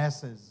those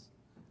messes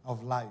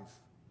of life.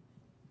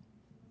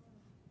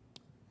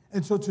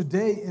 And so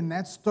today, in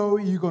that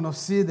story, you're going to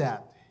see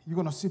that. You're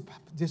going to see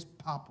this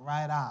pop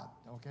right out,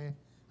 okay?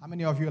 How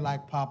many of you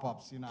like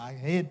pop-ups? You know, I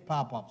hate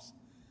pop-ups.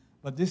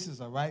 But this is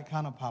the right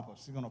kind of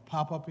pop-ups. It's going to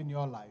pop up in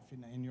your life,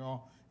 in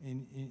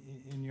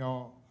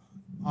your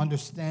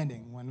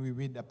understanding when we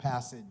read the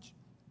passage.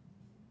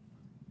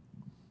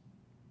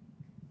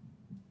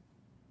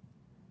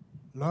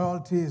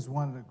 Loyalty is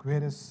one of the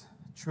greatest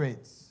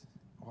traits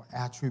or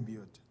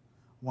attribute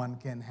one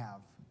can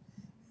have.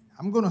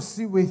 I'm going to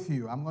see with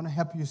you, I'm going to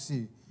help you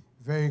see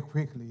very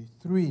quickly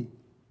 3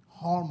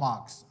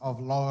 hallmarks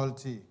of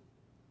loyalty.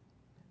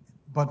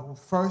 But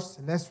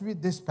first, let's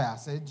read this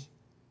passage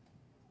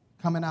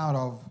coming out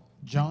of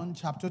John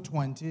chapter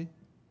 20.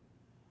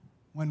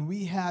 When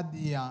we had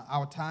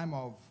our time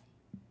of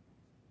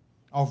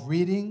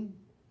reading,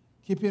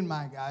 keep in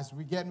mind, guys,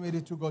 we're getting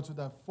ready to go to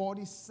the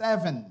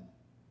 48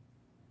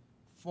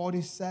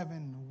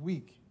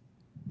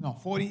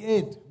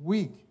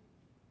 week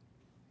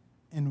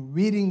in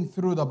reading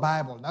through the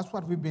Bible. That's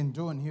what we've been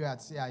doing here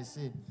at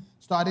CIC.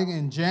 Starting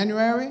in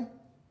January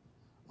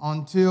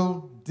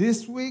until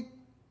this week,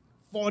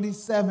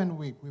 47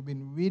 week, we've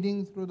been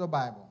reading through the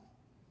Bible.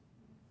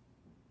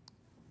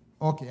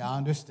 Okay, I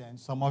understand.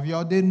 Some of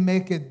y'all didn't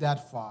make it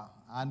that far.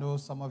 I know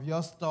some of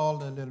y'all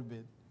stalled a little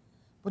bit.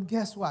 But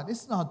guess what?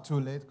 It's not too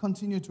late.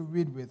 Continue to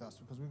read with us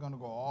because we're going to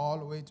go all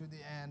the way to the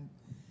end.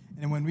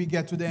 And when we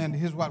get to the end,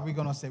 here's what we're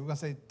going to say. We're going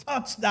to say,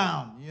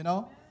 touchdown, you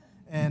know?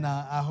 And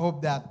I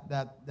hope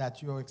that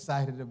you're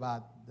excited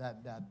about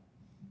that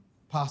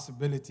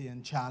possibility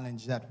and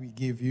challenge that we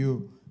give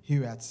you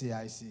here at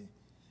CIC.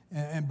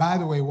 And by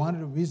the way, one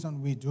of the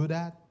reasons we do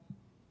that,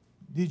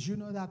 did you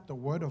know that the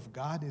Word of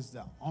God is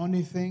the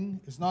only thing?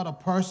 It's not a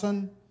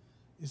person.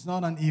 It's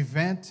not an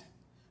event.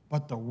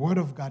 But the Word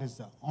of God is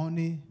the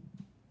only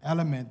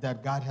element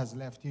that God has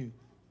left you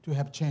to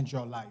help change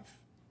your life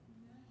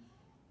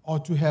or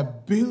to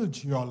help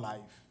build your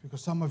life.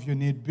 Because some of you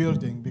need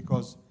building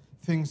because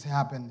things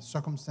happen,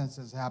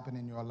 circumstances happen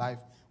in your life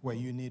where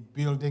you need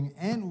building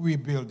and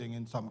rebuilding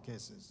in some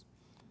cases.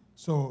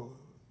 So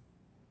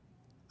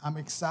I'm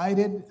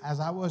excited as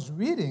I was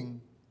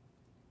reading.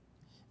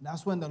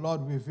 That's when the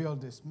Lord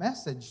revealed this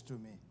message to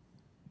me.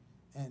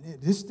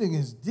 And this thing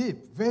is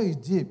deep, very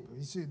deep.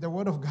 You see, the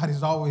Word of God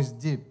is always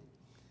deep.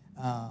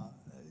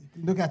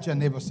 Look at your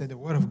neighbor, say, the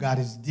Word of God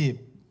is deep.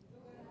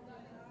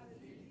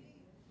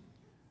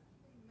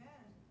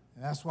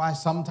 And that's why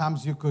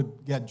sometimes you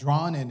could get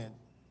drawn in it.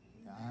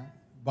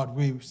 But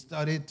we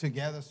studied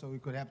together so we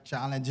could have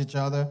challenge each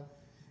other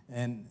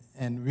and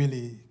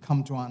really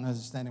come to an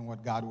understanding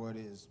what God's Word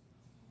is.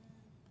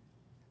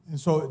 And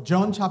so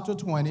John chapter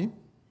 20,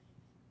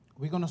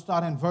 we're going to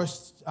start in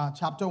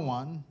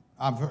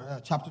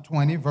chapter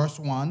 20, verse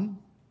 1.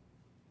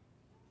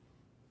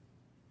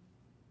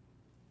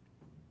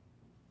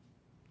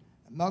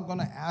 I'm not going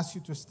to ask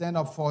you to stand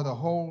up for the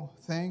whole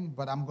thing,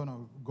 but I'm going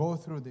to go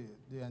through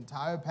the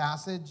entire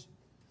passage.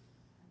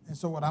 And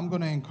so what I'm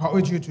going to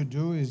encourage you to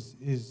do is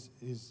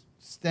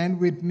stand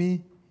with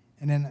me,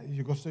 and then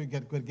you go so you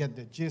get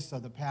the gist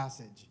of the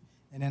passage.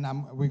 And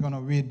then we're going to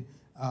read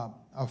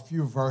a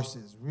few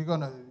verses. We're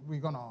gonna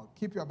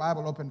keep your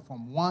Bible open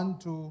from 1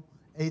 to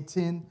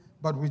 18,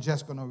 but we're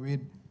just going to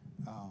read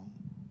a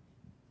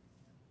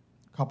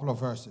couple of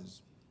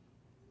verses.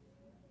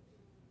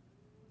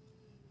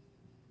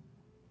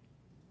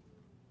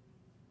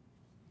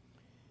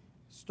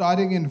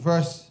 Starting in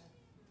verse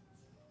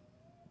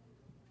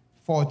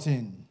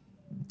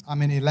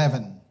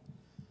 11.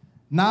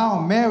 Now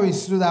Mary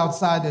stood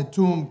outside the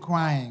tomb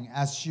crying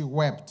as she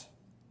wept.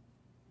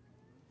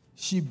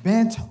 She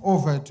bent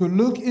over to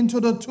look into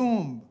the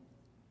tomb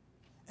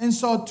and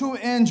saw 2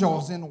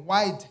 angels in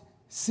white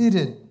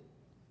seated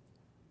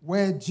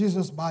where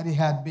Jesus' body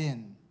had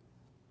been,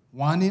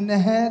 one in the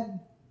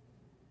head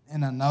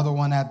and another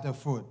one at the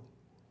foot.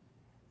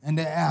 And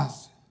they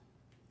asked,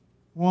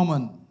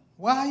 "Woman,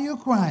 why are you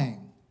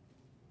crying?"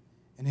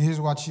 And here's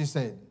what she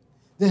said.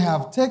 "They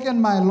have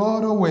taken my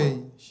Lord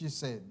away," she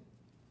said,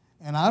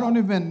 "and I don't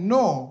even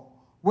know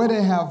where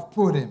they have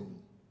put him."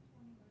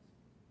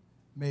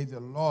 May the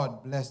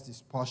Lord bless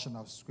this portion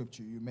of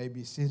Scripture. You may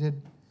be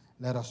seated.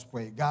 Let us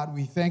pray. God,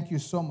 we thank you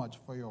so much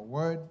for your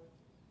word.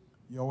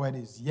 Your word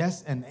is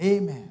yes and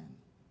amen.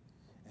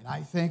 And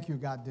I thank you,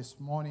 God, this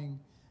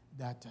morning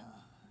that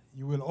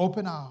you will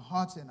open our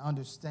hearts and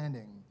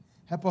understanding.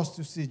 Help us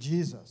to see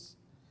Jesus.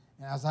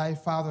 And as I,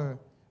 Father,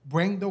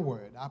 bring the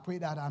word, I pray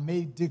that I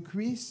may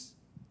decrease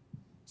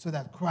so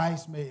that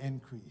Christ may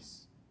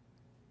increase.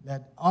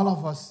 Let all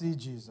of us see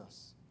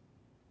Jesus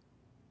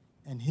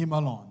and him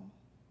alone.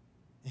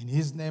 In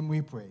his name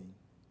we pray.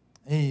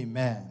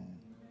 Amen.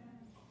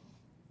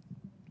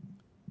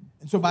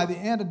 And so by the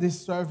end of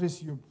this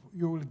service, you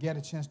will get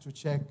a chance to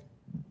check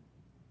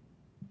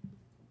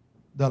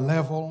the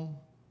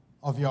level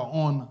of your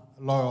own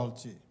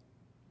loyalty.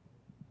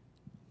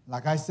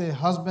 Like I say,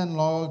 husband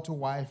loyal to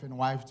wife and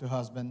wife to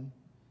husband.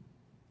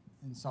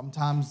 And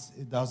sometimes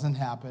it doesn't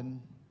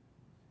happen.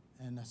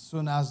 And as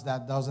soon as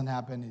that doesn't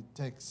happen, it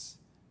takes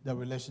the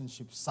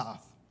relationship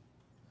south.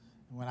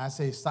 And when I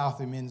say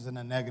south, it means in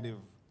a negative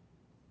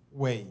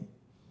way.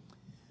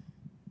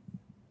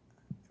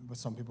 But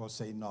some people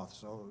say north,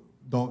 so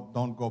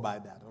don't go by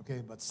that,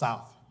 okay? But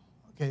south,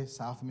 okay?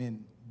 South means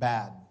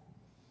bad.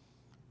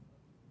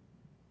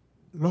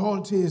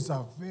 Loyalty is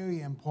a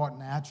very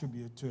important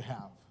attribute to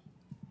have.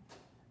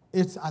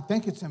 I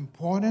think it's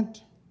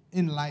important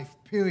in life,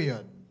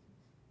 period.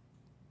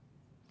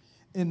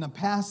 in the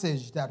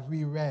passage that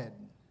we read,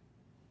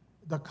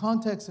 the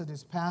context of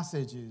this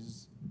passage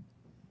is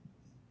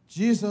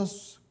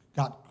Jesus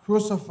got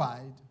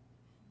crucified,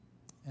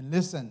 and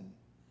listen,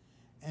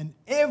 and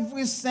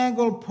every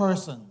single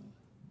person,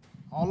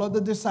 all of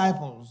the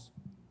disciples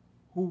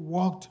who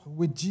walked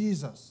with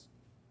Jesus,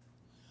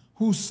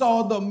 who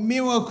saw the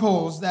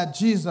miracles that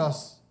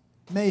Jesus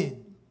made.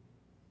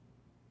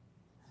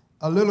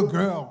 A little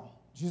girl,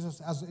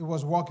 Jesus, as he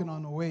was walking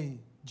on the way,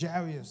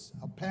 Jairus,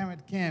 a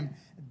parent came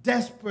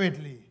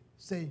desperately,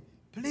 say,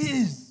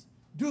 please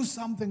do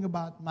something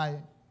about my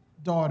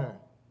daughter.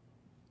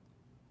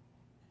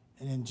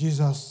 And then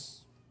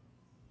Jesus,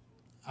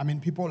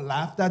 people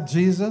laughed at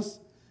Jesus.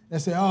 They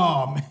say,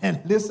 oh,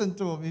 man, listen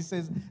to him. He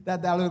says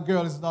that little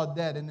girl is not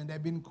dead. And then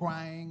they've been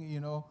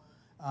crying,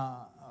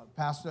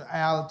 Pastor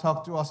Al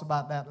talked to us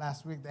about that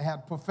last week. They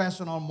had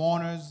professional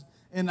mourners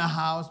in the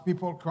house,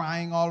 people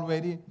crying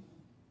already.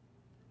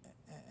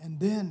 And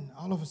then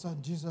all of a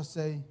sudden Jesus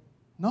say,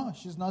 no,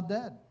 she's not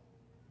dead.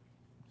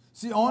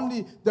 See,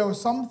 there are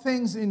some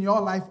things in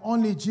your life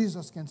only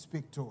Jesus can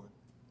speak to it.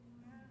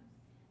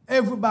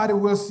 Everybody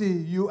will see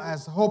you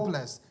as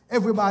hopeless.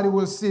 Everybody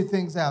will see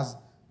things as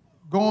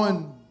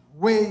going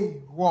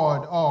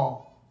wayward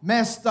or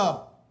messed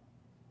up.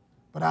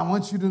 But I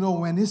want you to know,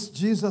 when it's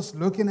Jesus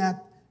looking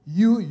at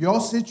you, your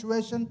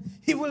situation,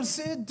 he will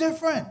see it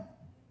different.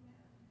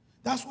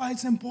 That's why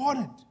it's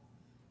important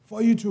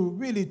for you to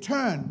really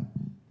turn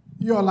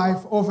your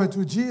life over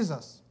to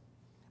Jesus.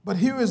 But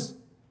here is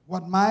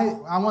what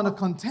I want to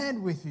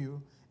contend with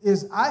you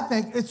is I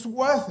think it's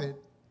worth it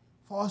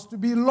for us to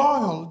be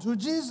loyal to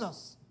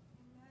Jesus.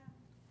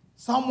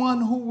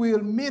 Someone who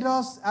will meet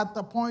us at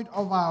the point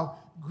of our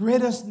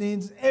greatest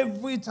needs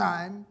every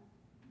time.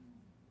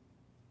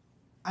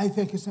 I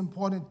think it's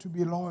important to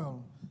be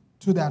loyal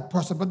to that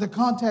person. But the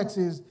context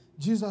is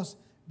Jesus,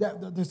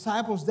 the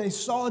disciples, they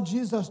saw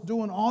Jesus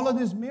doing all of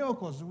these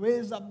miracles,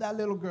 raise up that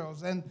little girl,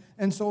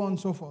 and so on and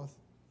so forth.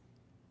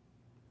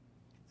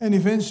 And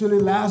eventually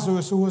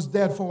Lazarus, who was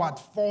dead for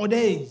 4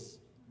 days,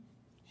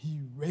 he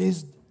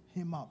raised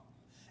him up.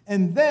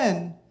 And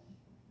then,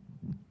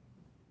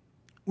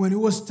 when it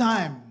was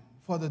time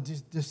for the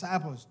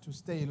disciples to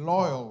stay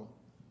loyal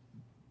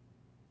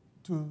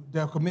to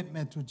their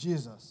commitment to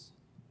Jesus,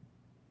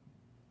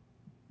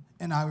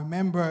 and I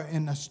remember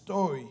in a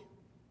story,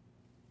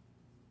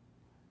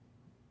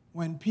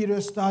 when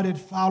Peter started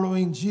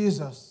following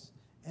Jesus,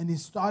 and he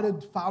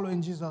started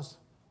following Jesus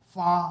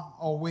far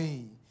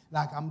away,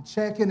 like I'm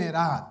checking it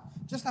out,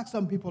 just like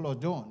some people are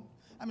doing.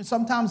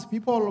 Sometimes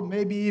people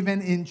maybe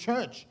even in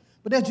church,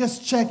 but they're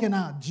just checking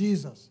out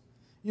Jesus.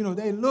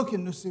 They're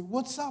looking to see,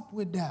 what's up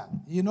with that?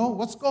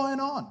 What's going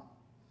on?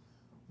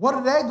 What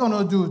are they going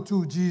to do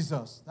to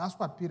Jesus? That's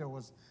what Peter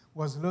was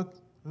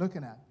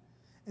looking at.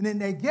 And then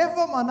they gave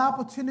him an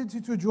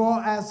opportunity to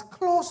draw as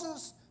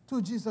closest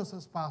to Jesus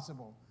as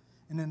possible.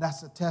 And then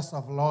that's a test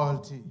of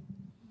loyalty.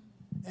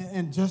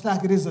 And just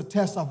like it is a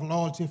test of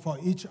loyalty for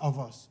each of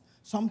us,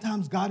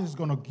 sometimes God is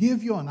going to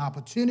give you an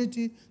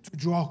opportunity to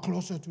draw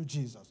closer to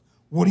Jesus.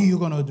 What are you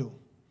going to do?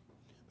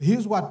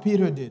 Here's what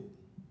Peter did.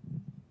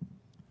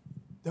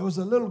 There was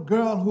a little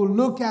girl who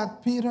looked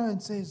at Peter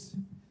and says,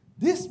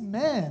 this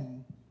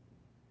man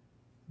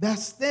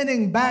that's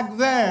standing back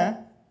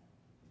there,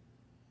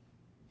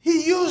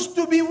 he used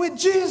to be with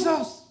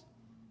Jesus.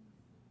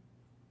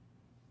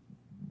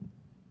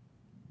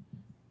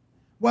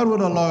 What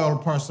would a loyal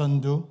person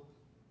do?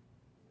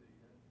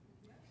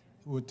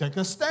 He would take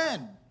a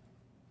stand.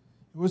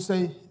 He would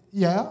say,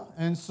 yeah,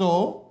 and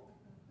so?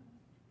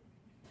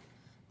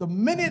 The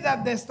minute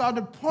that they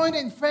started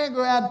pointing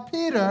finger at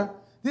Peter,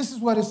 this is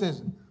what it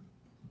says.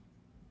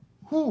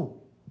 Who?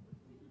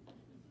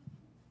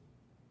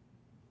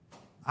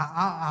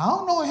 I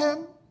don't know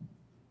him.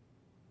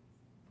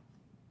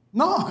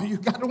 No, you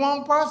got the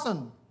wrong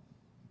person.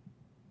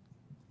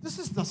 This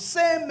is the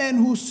same man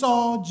who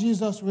saw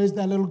Jesus raise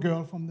that little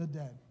girl from the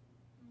dead.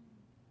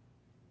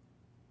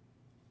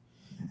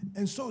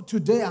 And so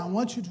today I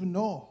want you to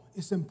know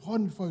it's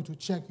important for you to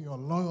check your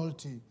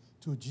loyalty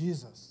to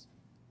Jesus.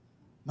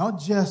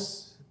 Not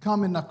just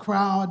come in the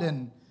crowd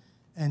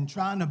and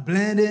trying to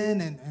blend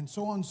in and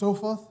so on and so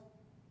forth.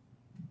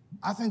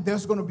 I think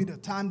there's going to be the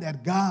time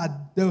that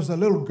there was a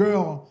little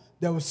girl,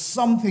 there was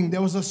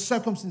a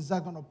circumstance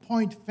that's going to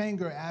point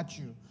finger at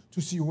you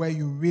to see where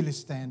you really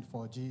stand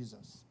for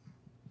Jesus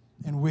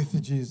and with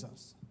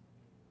Jesus.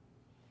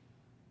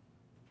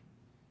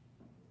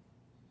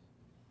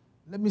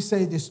 Let me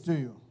say this to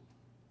you.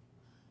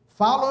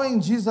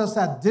 Following Jesus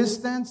at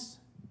distance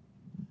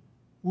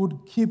would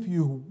keep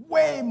you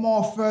way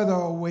more further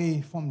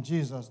away from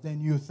Jesus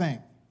than you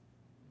think.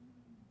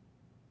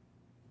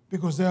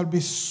 Because there'll be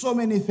so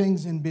many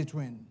things in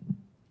between.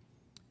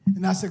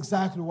 And that's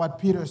exactly what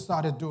Peter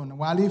started doing.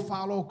 While he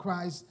followed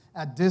Christ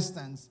at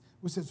distance,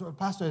 we said, so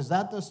Pastor, is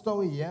that the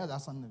story? Yeah,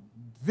 that's some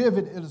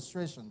vivid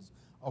illustrations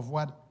of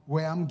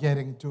where I'm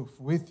getting to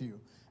with you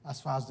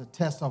as far as the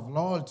test of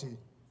loyalty.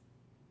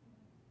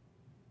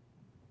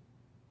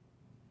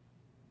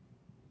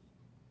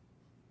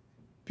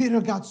 Peter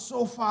got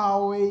so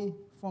far away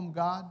from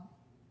God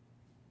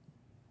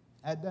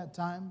at that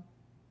time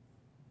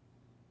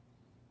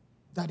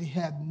that he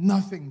had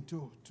nothing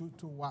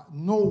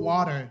no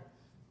water,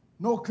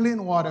 no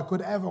clean water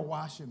could ever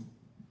wash him.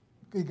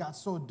 He got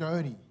so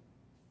dirty.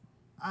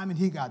 I mean,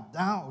 he got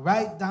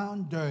right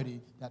down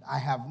dirty that I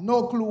have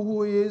no clue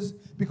who he is.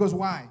 Because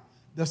why?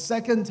 The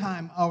second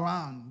time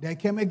around, they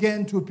came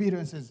again to Peter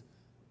and says,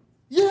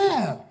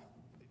 yeah,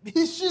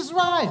 she's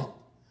right.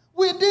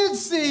 We did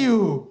see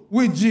you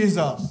with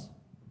Jesus.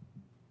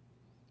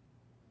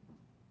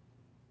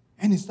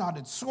 And he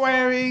started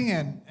swearing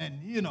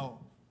and you know,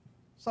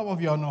 some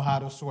of y'all know how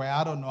to swear.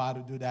 I don't know how to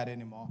do that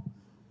anymore.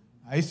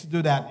 I used to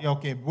do that,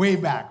 okay, way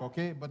back,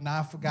 okay? But now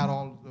I forgot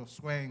all the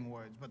swearing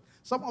words. But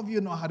some of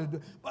you know how to do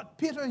it. But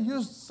Peter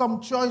used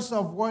some choice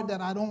of word that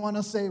I don't want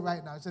to say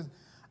right now. He says,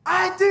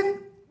 I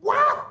didn't,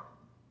 what?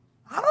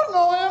 I don't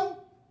know him.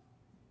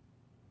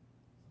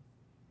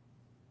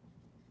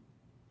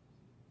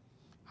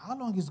 How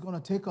long is it going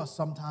to take us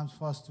sometimes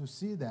for us to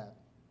see that?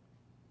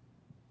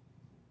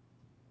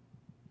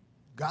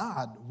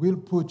 God will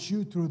put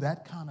you through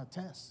that kind of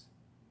test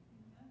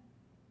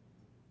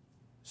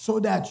so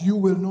that you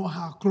will know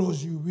how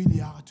close you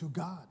really are to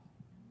God.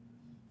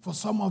 For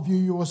some of you,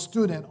 you're a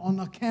student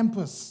on a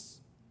campus.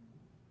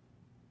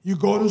 You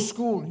go to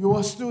school, you're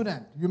a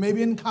student. You may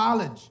be in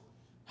college,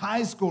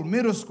 high school,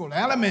 middle school,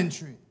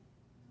 elementary.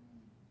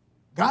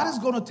 God is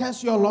going to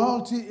test your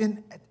loyalty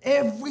in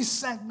every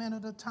segment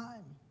of the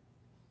time.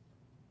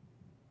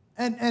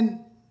 And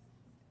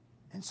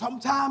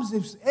sometimes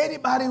if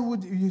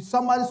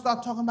somebody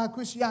start talking about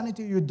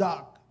Christianity, you're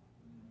dark.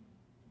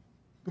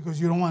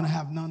 Because you don't want to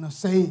have none to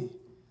say.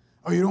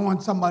 Or you don't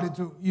want somebody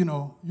to, you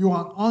know, you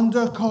want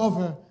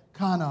undercover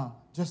kind of,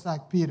 just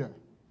like Peter.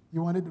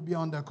 You wanted to be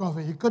undercover.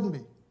 He couldn't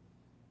be.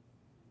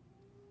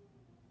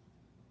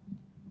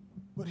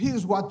 But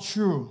here's what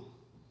true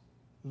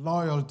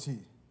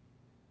loyalty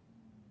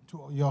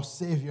to your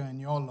Savior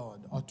and your Lord,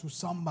 or to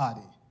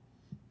somebody,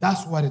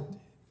 that's what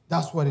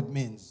it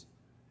means.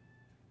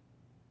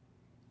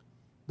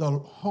 The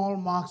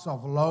hallmarks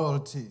of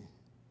loyalty,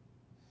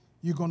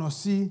 you're going to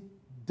see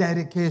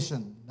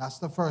dedication. That's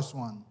the first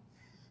one.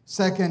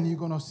 Second, you're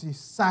going to see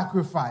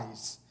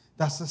sacrifice.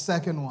 That's the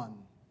second one.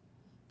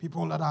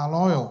 People that are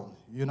loyal,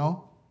 you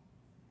know.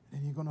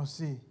 And you're going to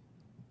see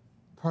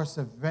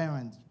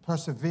perseverance.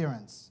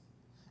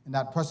 And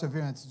that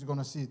perseverance, you're going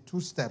to see 2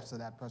 steps of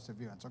that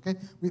perseverance, okay?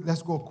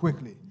 Let's go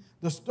quickly.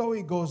 The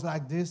story goes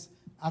like this.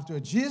 After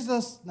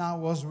Jesus now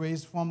was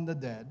raised from the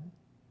dead,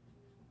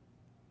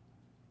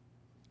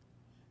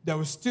 there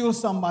was still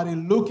somebody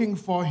looking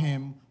for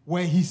him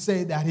where he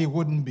said that he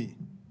wouldn't be.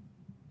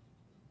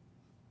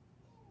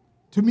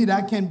 To me,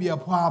 that can be a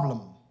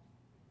problem.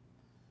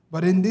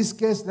 But in this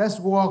case,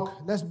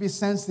 let's be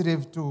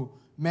sensitive to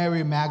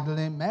Mary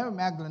Magdalene. Mary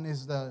Magdalene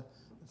is the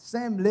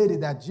same lady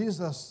that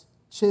Jesus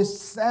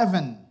chased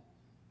 7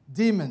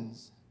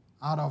 demons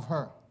out of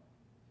her.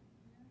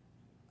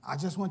 I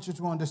just want you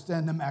to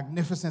understand the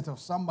magnificence of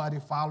somebody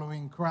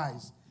following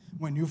Christ.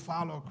 When you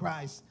follow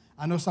Christ,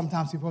 I know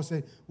sometimes people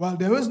say, well,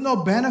 there is no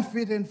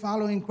benefit in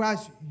following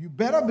Christ. You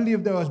better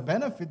believe there was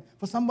benefit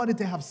for somebody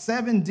to have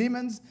 7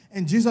 demons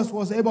and Jesus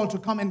was able to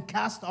come and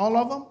cast all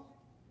of them.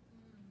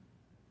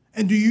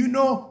 And do you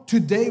know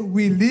today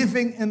we're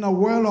living in a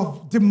world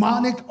of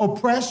demonic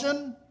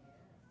oppression?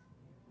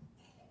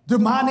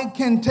 Demonic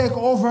can take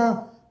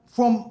over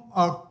from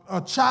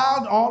a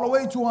child all the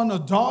way to an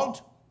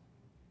adult.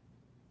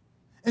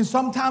 And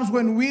sometimes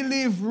when we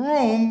leave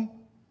room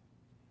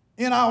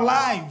in our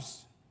lives,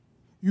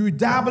 you're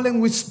dabbling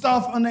with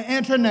stuff on the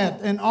internet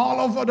and all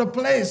over the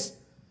place.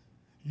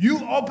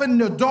 You open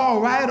the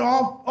door right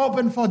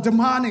open for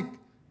demonic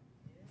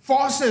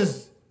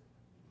forces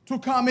to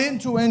come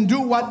into and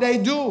do what they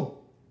do.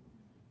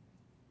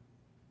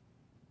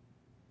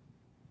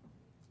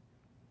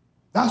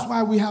 That's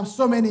why we have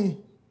so many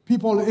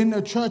people in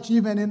the church,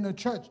 even in the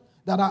church,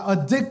 that are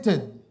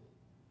addicted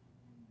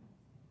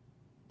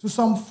to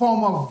some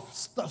form of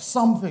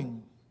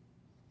something.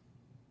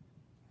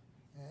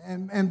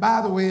 And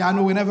by the way, I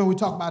know whenever we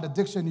talk about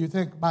addiction, you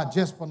think about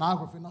just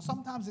pornography. No,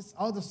 sometimes it's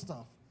other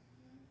stuff.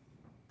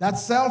 That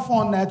cell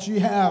phone that you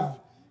have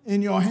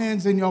in your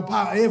hands, in your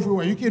power,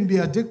 everywhere, you can be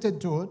addicted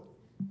to it.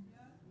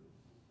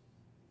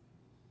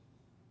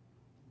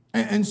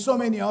 And so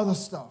many other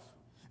stuff.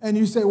 And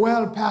you say,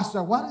 well,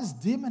 Pastor, what does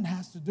demon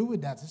has to do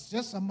with that? It's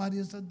just somebody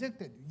is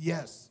addicted.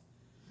 Yes.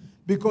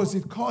 Because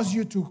it causes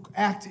you to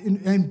act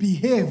and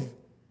behave.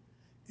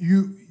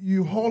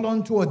 You hold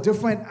on to a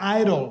different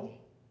idol.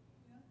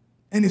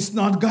 And it's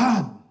not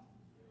God.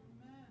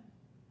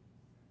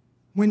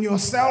 When your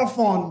cell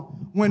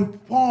phone, when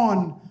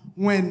porn,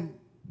 when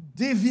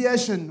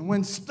deviation,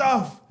 when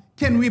stuff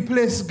can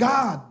replace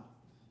God,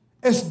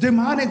 it's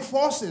demonic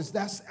forces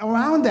that's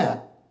around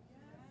that.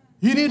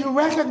 You need to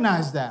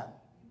recognize that.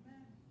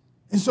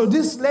 And so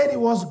this lady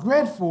was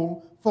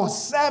grateful for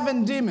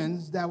 7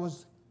 demons that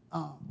was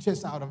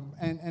chased out of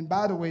him. And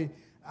by the way,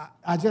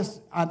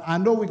 I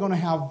know we're going to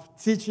have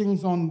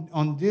teachings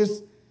on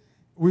this.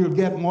 we'll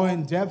get more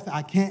in depth.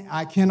 I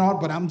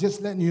cannot, but I'm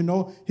just letting you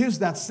know. Here's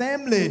that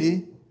same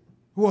lady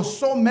who was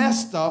so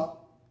messed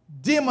up,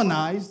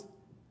 demonized,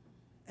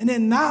 and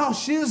then now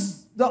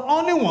she's the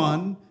only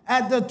one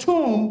at the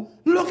tomb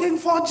looking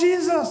for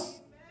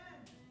Jesus.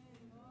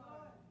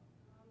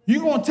 You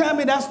gonna tell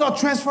me that's not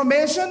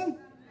transformation?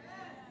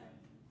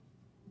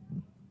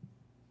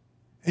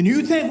 And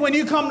you think when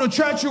you come to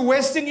church you're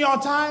wasting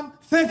your time?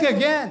 Think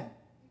again.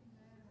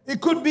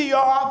 It could be your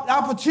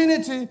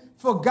opportunity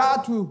for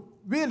God to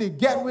really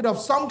get rid of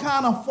some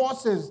kind of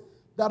forces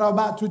that are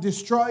about to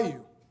destroy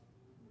you.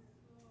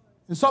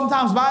 And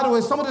sometimes, by the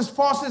way, some of these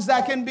forces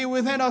that can be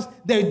within us,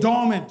 they're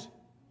dormant.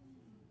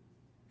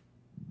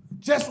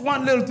 Just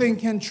one little thing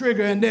can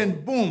trigger and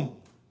then boom.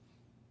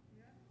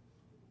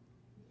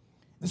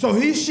 And so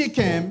she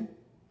came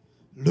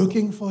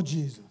looking for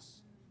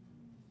Jesus.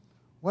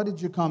 Why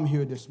did you come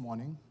here this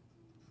morning?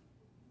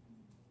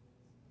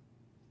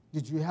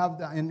 Did you have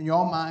that in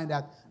your mind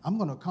that I'm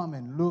going to come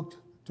and look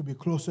to be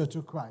closer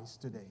to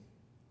Christ today?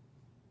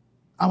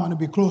 I want to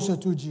be closer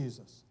to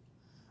Jesus.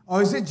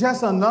 Or is it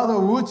just another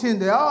routine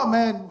that, oh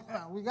man,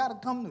 we got to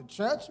come to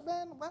church,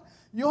 man?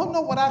 You don't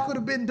know what I could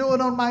have been doing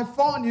on my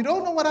phone. You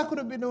don't know what I could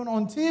have been doing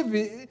on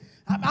TV.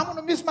 I'm going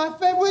to miss my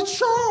favorite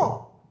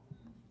show.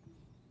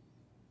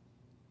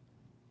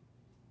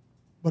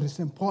 But it's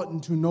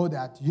important to know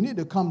that you need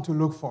to come to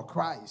look for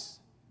Christ,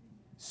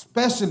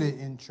 especially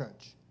in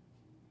church.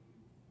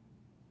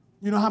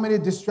 You know how many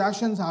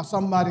distractions, how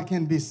somebody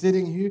can be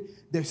sitting here,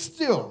 they're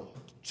still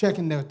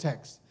checking their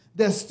text.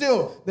 They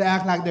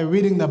act like they're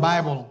reading the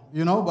Bible,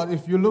 you know, but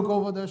if you look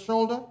over their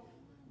shoulder,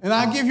 and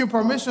I give you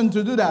permission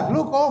to do that,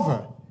 look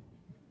over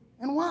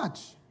and watch.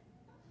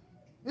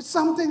 It's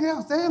something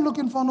else. They ain't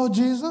looking for no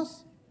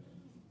Jesus.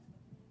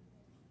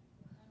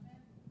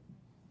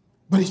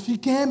 But if he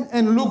came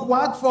and look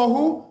what? For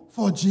who?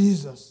 For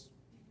Jesus.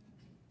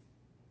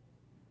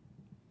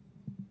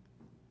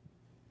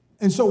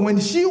 And so when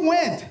she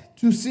went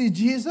to see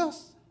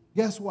Jesus,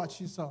 guess what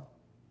she saw?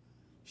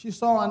 She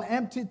saw an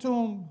empty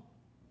tomb.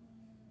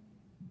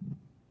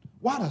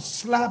 What a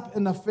slap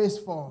in the face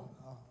for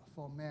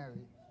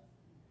Mary.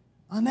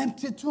 An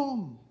empty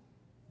tomb.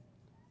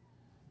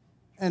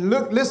 And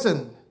look,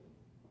 listen,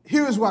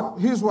 here's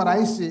what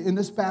I see in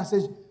this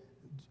passage.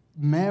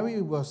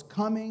 Mary was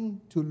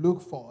coming to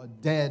look for a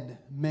dead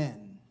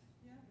man.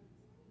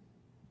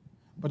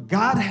 But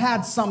God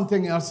had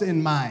something else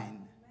in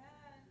mind.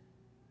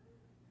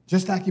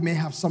 Just like he may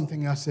have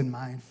something else in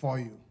mind for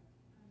you.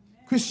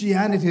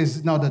 Christianity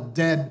is not a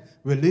dead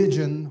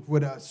religion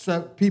with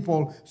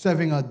people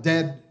serving a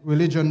dead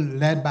religion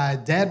led by a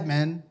dead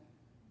man.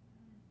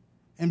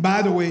 And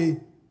by the way,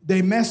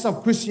 they mess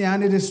up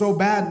Christianity so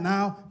bad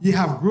now. You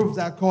have groups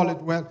that call it,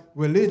 well,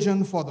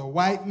 religion for the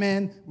white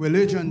man,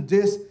 religion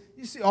this.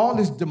 You see all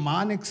this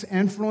demonic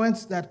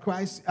influence that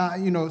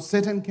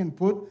Satan can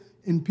put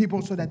in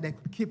people so that they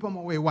keep them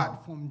away,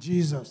 what? From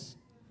Jesus.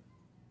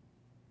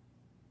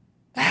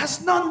 It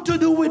has nothing to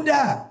do with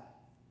that.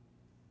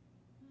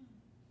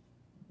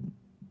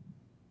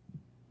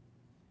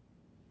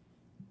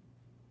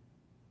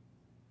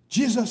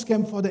 Jesus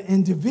came for the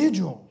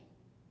individual,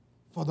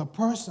 for the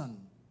person.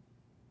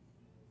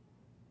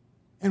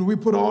 And we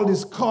put all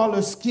these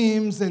color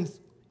schemes and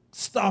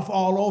stuff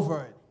all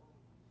over it.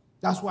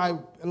 That's why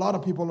a lot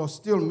of people are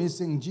still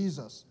missing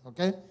Jesus,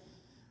 okay?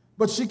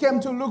 But she came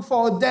to look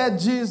for a dead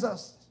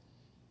Jesus.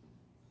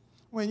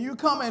 When you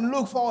come and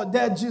look for a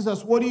dead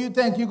Jesus, what do you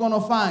think you're going to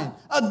find?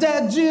 A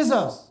dead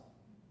Jesus.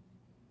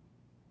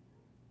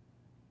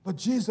 But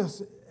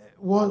Jesus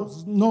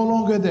was no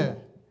longer there.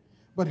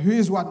 But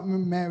here's what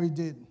Mary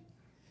did.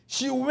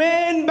 She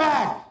ran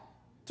back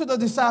to the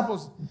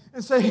disciples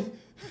and said,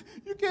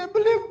 you can't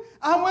believe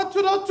I went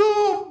to the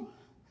tomb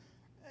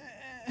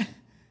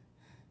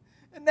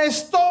and they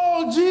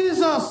stole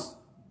Jesus.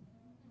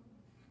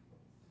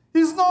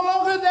 He's no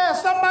longer there.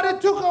 Somebody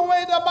took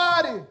away the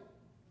body.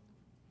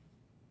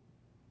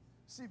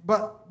 See,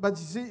 but you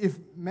see, if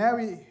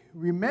Mary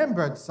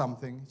remembered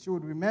something, she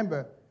would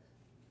remember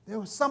there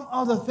were some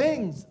other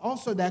things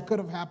also that could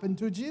have happened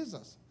to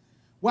Jesus.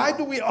 Why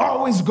do we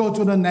always go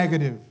to the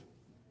negative?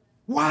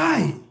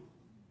 Why?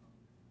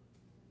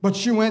 But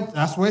she went,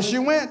 that's where she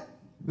went.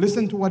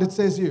 Listen to what it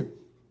says here.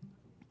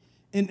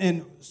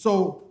 And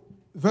so,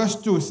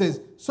 verse 2 says,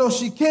 so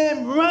she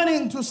came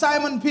running to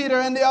Simon Peter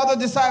and the other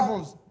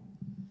disciples.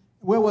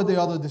 Where were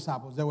the other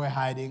disciples? They were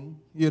hiding,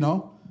 you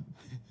know.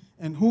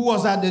 And who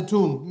was at the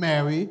tomb?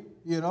 Mary,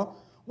 you know.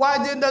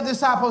 Why didn't the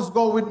disciples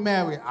go with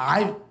Mary?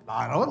 I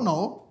don't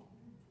know.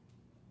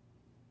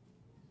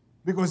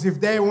 Because if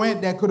they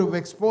went, they could have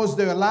exposed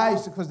their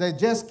lives because they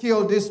just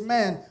killed this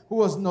man who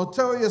was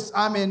notorious.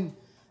 And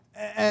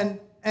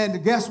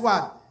guess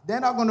what? They're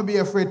not going to be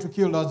afraid to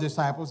kill those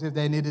disciples if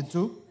they needed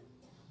to.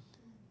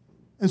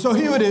 And so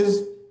here it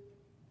is.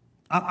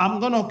 I'm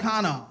going to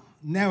kind of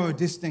narrow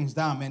these things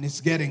down, man.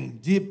 It's getting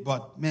deep,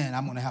 but, man,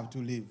 I'm going to have to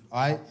leave, all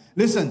right?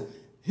 Listen,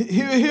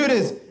 here it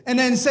is. And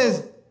then it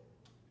says,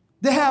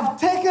 they have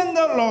taken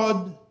the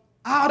Lord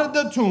out of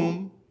the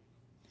tomb,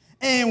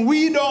 and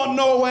we don't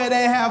know where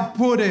they have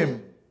put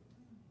him.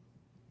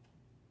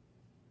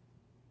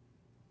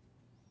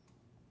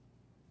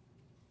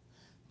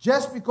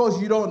 Just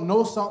because you don't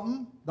know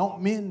something,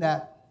 don't mean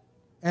that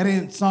it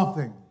ain't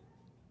something.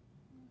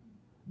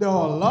 There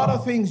are a lot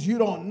of things you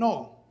don't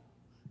know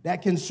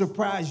that can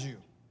surprise you.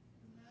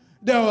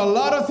 There are a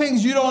lot of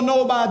things you don't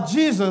know about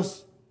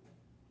Jesus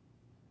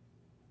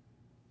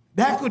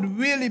that could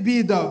really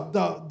be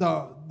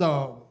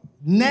the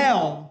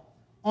nail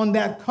on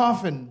that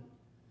coffin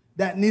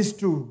that needs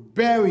to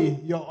bury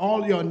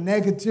all your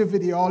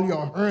negativity, all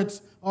your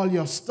hurts, all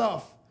your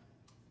stuff.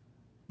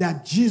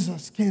 That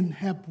Jesus can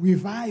help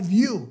revive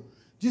you.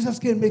 Jesus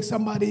can make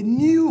somebody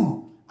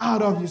new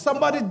out of you,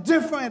 somebody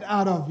different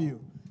out of you.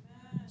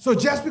 So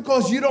just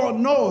because you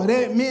don't know, it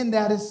doesn't mean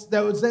that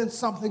there isn't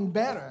something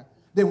better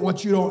than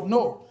what you don't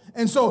know.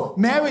 And so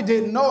Mary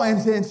didn't know,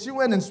 and she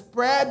went and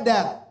spread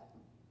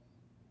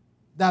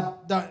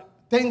the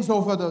things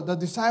over the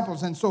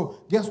disciples. And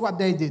so guess what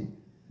they did?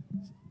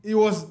 It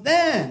was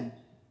then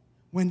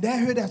when they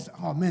heard that,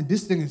 oh man,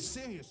 this thing is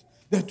serious.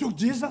 They took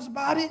Jesus'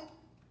 body.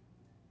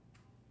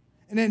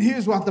 And then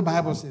here's what the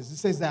Bible says. It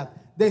says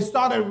that they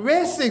started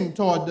racing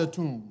toward the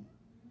tomb.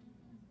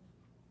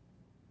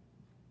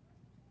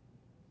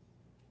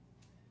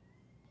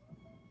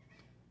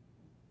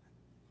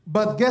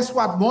 But guess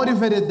what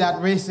motivated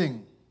that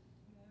racing?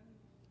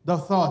 The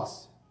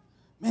thoughts.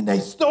 Man, they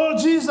stole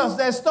Jesus.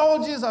 They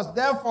stole Jesus.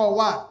 Therefore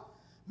what?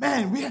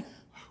 Man,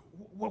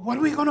 what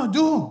are we going to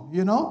do,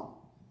 you know?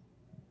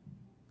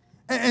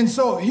 And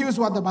so here's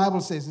what the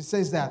Bible says. It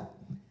says that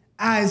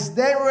as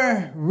they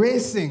were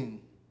racing,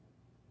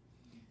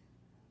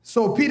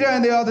 so Peter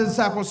and the other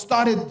disciples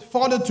started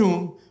for the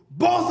tomb.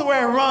 Both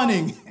were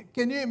running.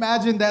 Can you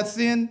imagine that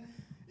scene?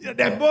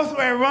 They both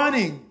were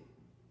running.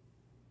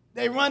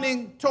 They're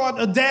running toward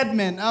a dead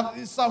man.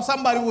 So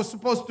somebody was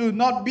supposed to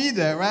not be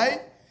there,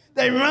 right?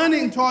 They're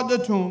running toward the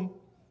tomb.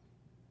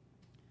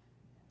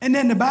 And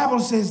then the Bible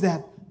says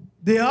that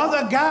the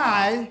other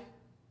guy,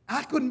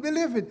 I couldn't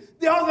believe it.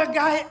 The other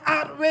guy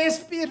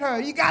outraced Peter.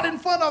 He got in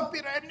front of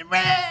Peter and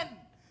ran.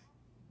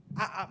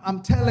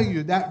 I'm telling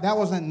you, that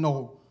wasn't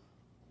no,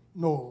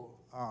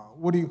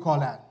 what do you call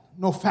that?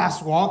 No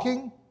fast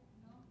walking.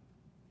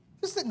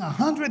 This thing,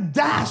 100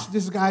 dash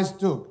this guys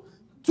took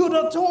to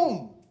the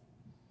tomb.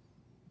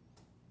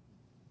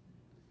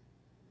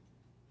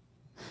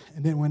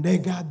 And then when they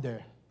got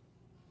there,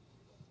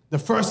 the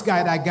first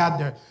guy that got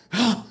there,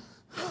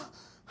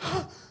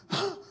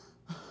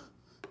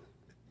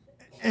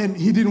 and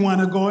he didn't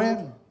want to go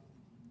in.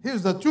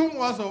 The tomb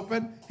was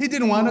open. He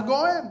didn't want to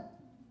go in.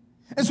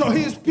 And so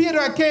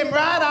Peter came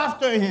right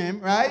after him,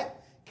 right?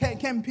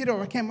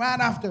 Peter came right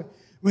after.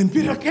 When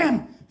Peter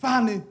came,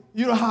 finally,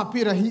 you know how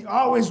Peter, he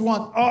always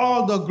wants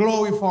all the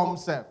glory for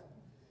himself.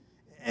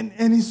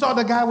 And he saw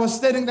the guy was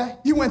sitting there.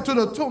 He went to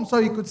the tomb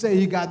so he could say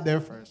he got there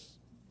first.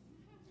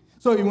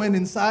 So he went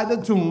inside the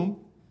tomb.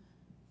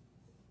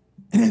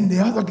 And then the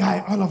other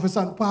guy, all of a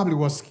sudden, probably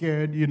was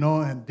scared, you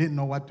know, and didn't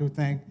know what to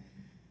think.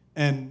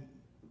 And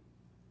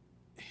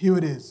here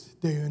it is.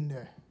 They're in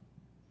there.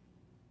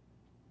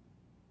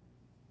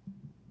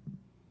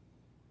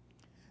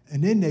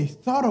 And then they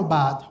thought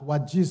about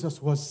what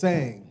Jesus was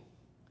saying.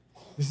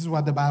 This is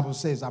what the Bible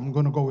says. I'm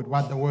going to go with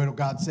what the Word of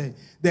God says.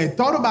 They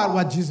thought about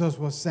what Jesus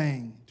was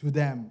saying to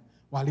them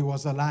while he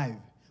was alive.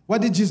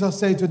 What did Jesus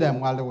say to them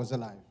while he was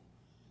alive?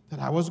 That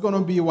I was going to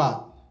be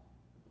what?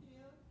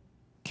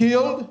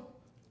 Killed.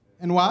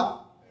 And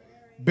what?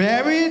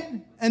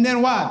 Buried. And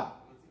then what?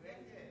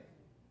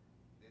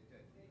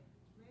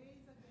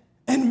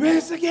 And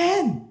raised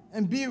again.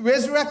 And be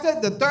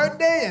resurrected the third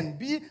day and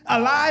be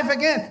alive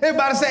again.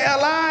 Everybody say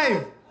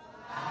alive.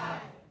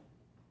 Alive.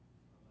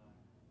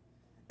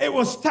 It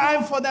was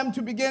time for them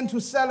to begin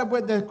to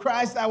celebrate the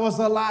Christ that was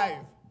alive.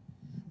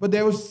 But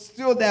there was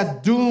still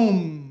that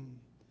doom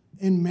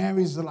in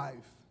Mary's life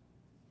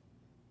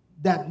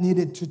that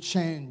needed to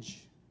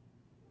change.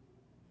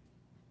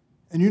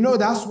 And you know,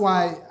 that's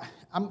why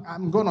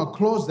I'm going to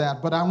close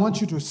that, but I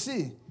want you to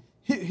see.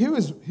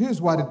 Here's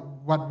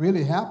what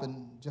really happened.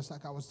 Just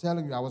like I was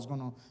telling you, I was going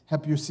to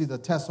help you see the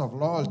test of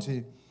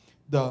loyalty.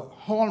 The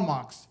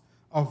hallmarks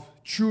of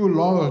true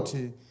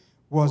loyalty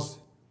was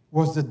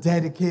the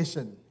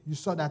dedication. You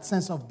saw that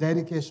sense of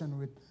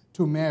dedication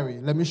to Mary.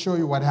 Let me show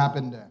you what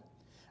happened there.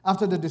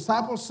 After the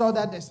disciples saw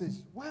that, they said,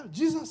 well,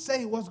 Jesus said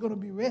he was going to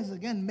be raised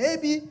again.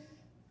 Maybe,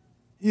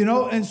 you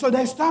know, and so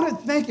they started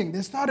thinking.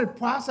 They started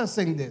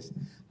processing this.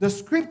 The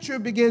scripture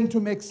began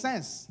to make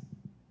sense.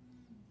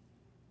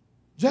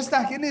 Just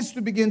like it needs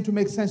to begin to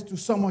make sense to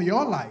some of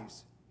your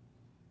lives.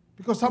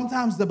 Because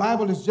sometimes the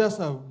Bible is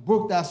just a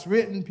book that's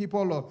written,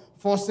 people are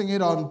forcing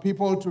it on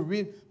people to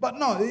read. But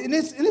no, it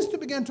needs to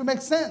begin to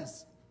make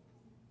sense.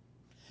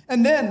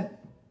 And then,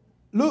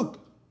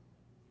 look.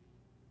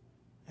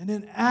 And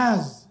then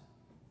as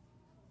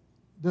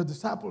the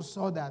disciples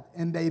saw that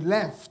and they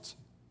left,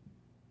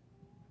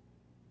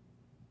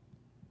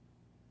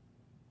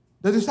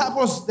 the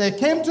disciples, they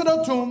came to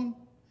the tomb,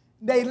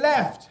 they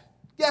left.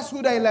 Guess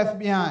who they left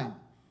behind?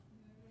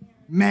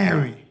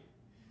 Mary.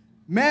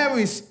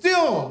 Mary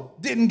still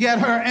didn't get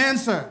her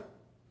answer.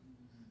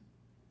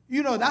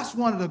 You know, that's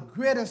one of the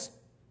greatest,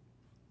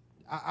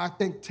 I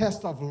think,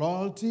 tests of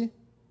loyalty.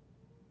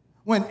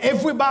 When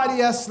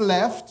everybody else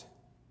left,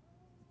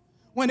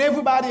 when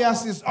everybody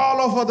else is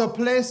all over the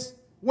place,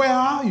 where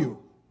are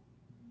you?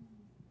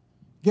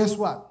 Guess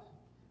what?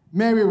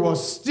 Mary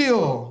was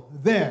still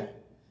there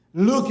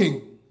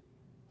looking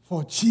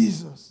for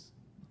Jesus.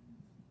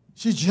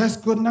 She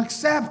just couldn't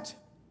accept.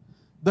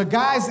 The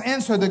guy's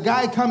answer, the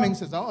guy coming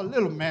says, oh,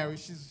 little Mary,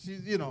 she's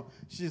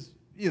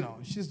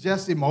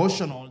just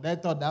emotional. They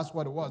thought that's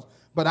what it was.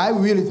 But I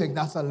really think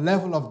that's a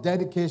level of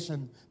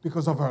dedication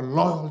because of her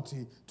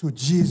loyalty to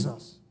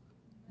Jesus.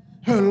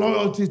 Her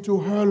loyalty to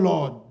her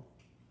Lord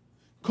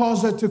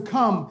caused her to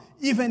come,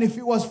 even if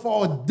it was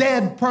for a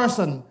dead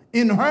person.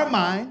 In her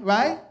mind,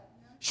 right?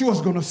 She was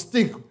going to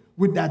stick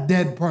with that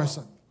dead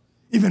person,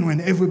 even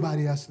when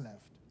everybody else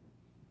left.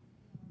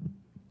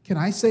 Can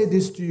I say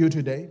this to you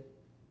today?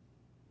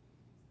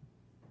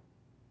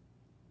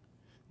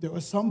 There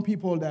are some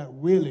people that are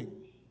willing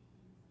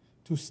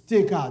to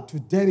stick out, to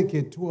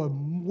dedicate to a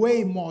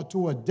way more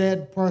to a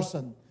dead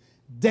person,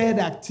 dead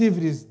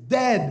activities,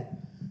 dead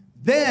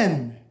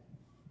than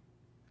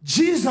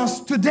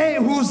Jesus today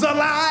who's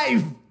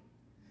alive.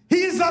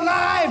 He's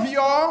alive,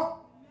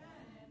 y'all.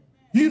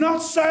 You're not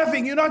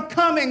serving, you're not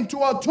coming to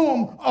a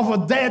tomb of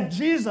a dead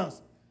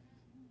Jesus.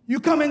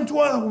 You're coming to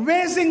a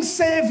raising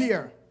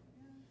Savior.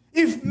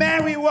 If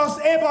Mary was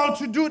able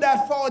to do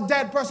that for a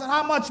dead person,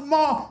 how much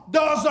more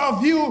those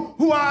of you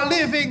who are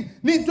living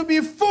need to be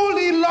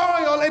fully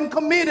loyal and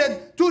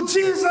committed to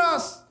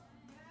Jesus?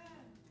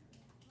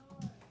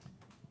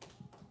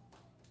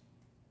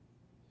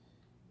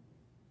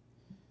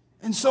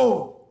 And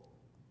so,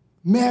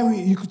 Mary,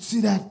 you could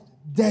see that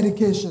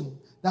dedication.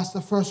 That's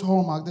the first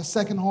hallmark. The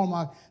second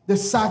hallmark, the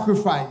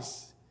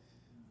sacrifice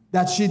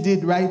that she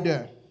did right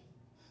there.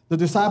 The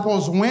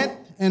disciples went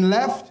and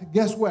left.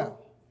 Guess what?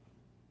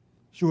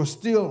 She was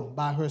still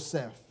by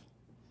herself.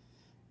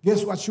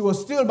 Guess what she was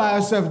still by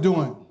herself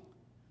doing?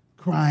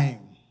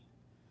 Crying.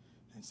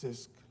 And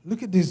says,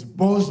 look at these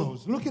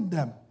bozos. Look at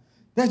them.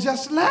 They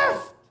just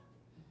left.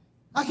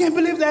 I can't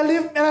believe they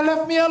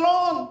left me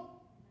alone.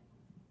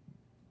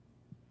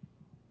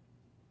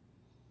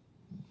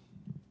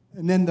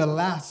 And then the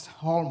last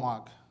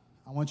hallmark,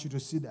 I want you to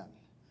see that.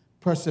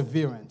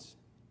 Perseverance.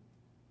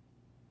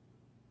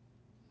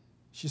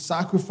 She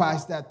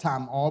sacrificed that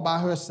time all by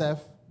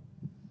herself,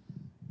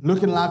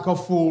 looking like a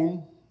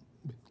fool,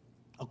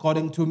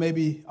 according to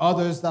maybe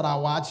others that are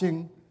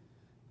watching.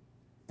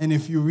 And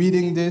if you're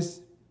reading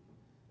this,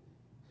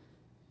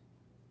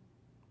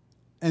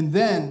 and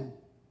then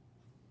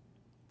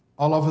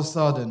all of a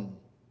sudden,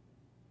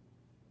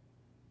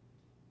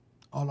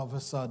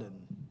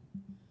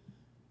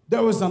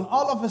 there was an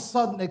all of a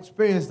sudden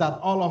experience that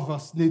all of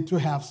us need to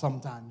have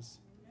sometimes.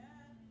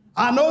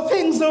 I know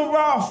things are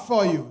rough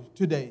for you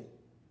today.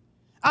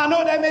 I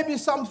know there may be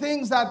some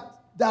things that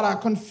are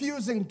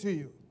confusing to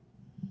you.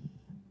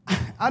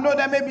 I know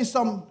there may be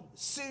some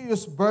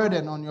serious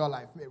burden on your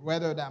life,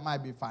 whether that might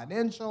be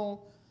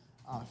financial,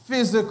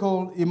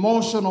 physical,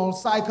 emotional,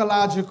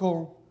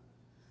 psychological.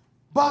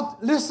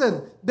 But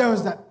listen, there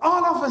is that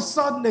all of a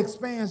sudden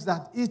experience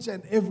that each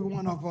and every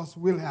one of us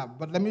will have.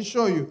 But let me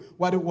show you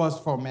what it was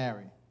for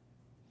Mary.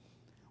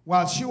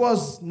 While she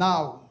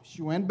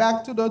went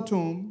back to the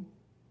tomb.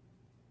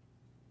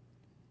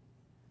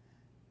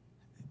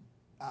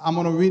 I'm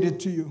going to read it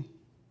to you.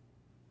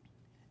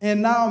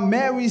 And now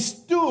Mary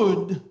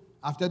stood,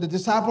 after the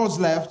disciples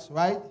left,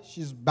 right?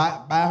 She's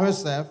by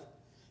herself.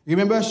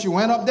 Remember, she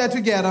went up there to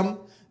get them.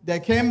 They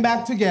came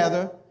back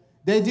together.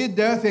 They did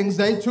their things.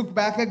 They took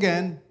back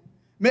again.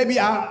 Maybe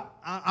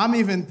I'm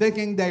even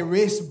thinking they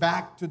raced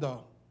back to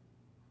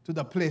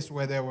the place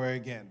where they were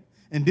again.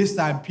 And this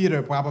time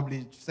Peter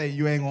probably say,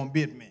 you ain't going to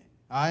beat me.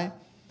 All right?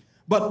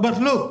 But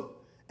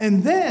look.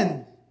 And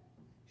then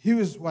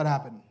here's what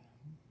happened.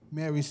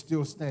 Mary's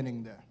still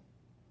standing there.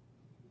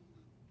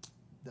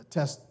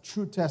 The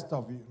true test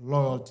of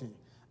loyalty.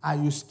 Are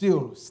you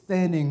still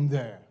standing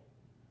there?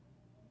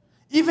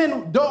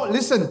 Even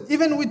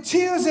with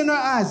tears in her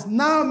eyes,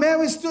 now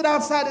Mary stood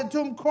outside the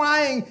tomb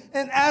crying,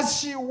 and as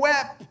she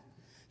wept,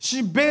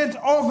 she bent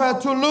over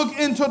to look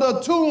into the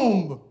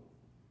tomb.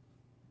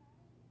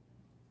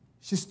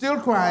 She's still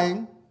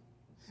crying,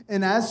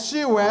 and as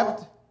she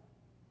wept,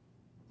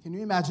 can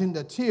you imagine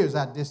the tears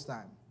at this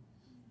time?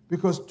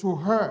 Because to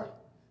her,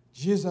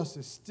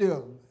 Jesus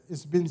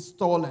it's been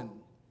stolen.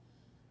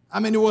 I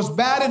mean, it was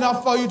bad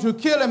enough for you to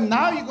kill him.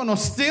 Now you're going to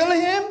steal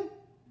him?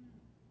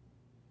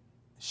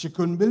 She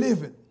couldn't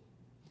believe it.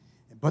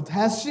 But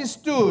as she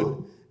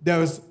stood, there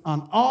was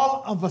an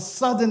all of a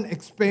sudden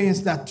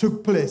experience that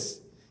took place.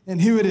 And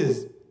here it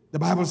is. The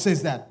Bible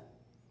says that.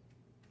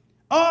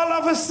 All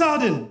of a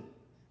sudden,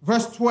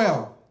 verse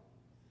 12,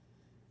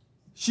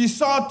 she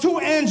saw two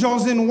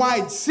angels in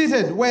white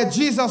seated where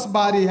Jesus'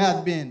 body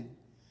had been.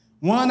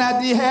 One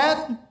at the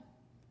head,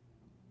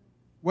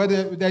 where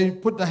they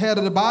put the head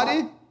of the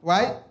body,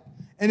 right?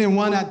 And then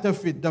one at the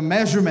feet, the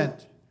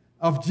measurement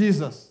of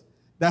Jesus.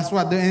 That's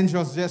what the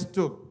angels just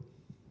took.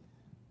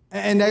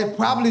 And they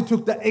probably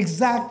took the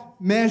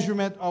exact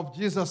measurement of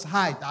Jesus'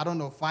 height. I don't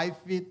know, 5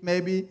 feet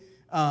maybe.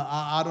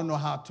 I don't know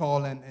how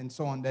tall and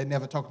so on. They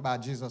never talked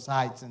about Jesus'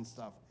 heights and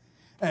stuff.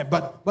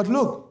 But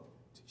look,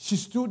 she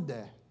stood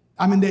there.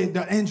 I mean,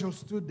 the angel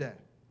stood there.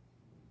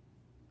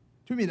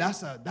 To me,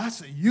 that's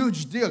a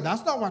huge deal.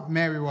 That's not what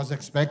Mary was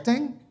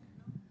expecting.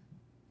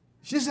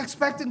 She's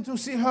expecting to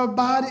see her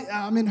body,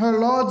 her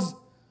Lord's,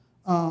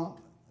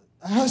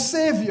 her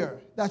Savior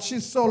that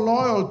she's so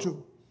loyal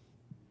to.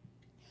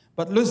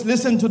 But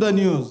listen to the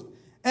news.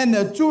 And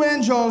the two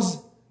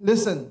angels,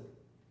 listen,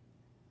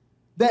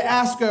 they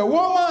ask her,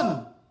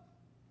 "Woman,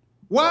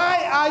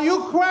 why are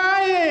you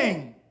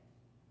crying?"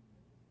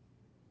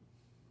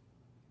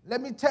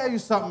 Let me tell you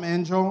something,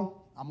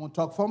 angel. I'm going to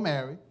talk for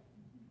Mary.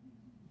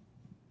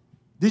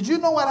 Did you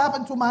know what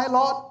happened to my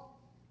Lord?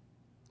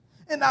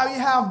 And now you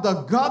have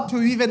the gut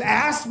to even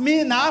ask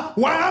me now,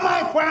 why am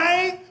I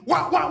crying?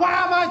 Why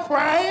am I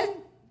crying?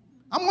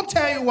 I'm going to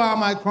tell you why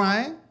am I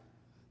crying.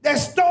 They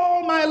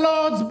stole my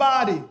Lord's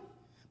body.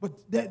 But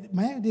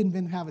Mary didn't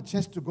even have a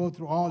chance to go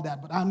through all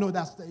that. But I know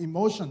that's the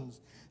emotions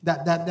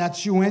that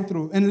she went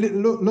through. And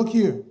look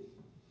here.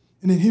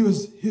 And then here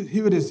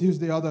it is. Here's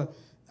the other,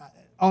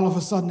 all of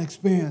a sudden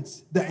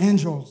experience, the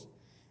angels.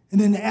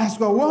 And then they ask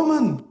her,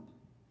 "Woman."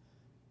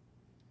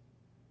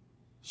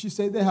 She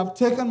said, "They have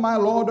taken my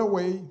Lord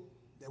away,"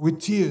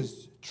 with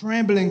tears,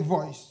 trembling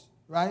voice,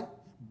 right?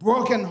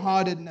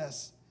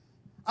 Brokenheartedness.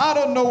 "I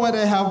don't know where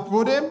they have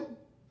put him."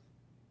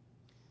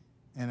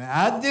 And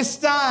at this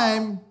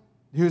time,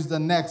 here's the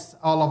next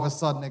all of a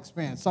sudden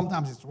experience.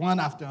 Sometimes it's one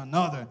after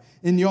another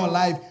in your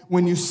life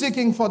when you're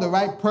seeking for the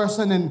right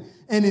person and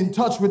in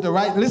touch with the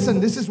right. Listen,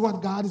 this is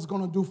what God is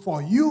going to do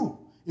for you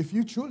if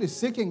you're truly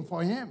seeking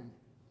for him.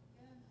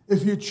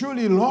 If you're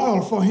truly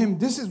loyal for him,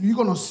 you're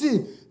going to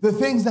see the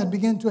things that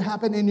begin to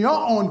happen in your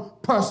own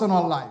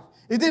personal life.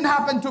 It didn't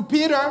happen to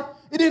Peter.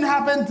 It didn't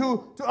happen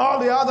to all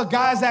the other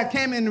guys that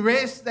came in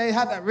race. They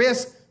had that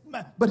race.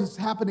 But it's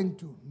happening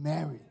to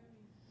Mary,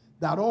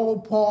 that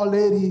old poor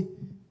lady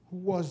who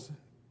was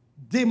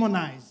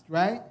demonized,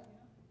 right?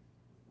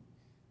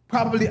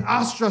 Probably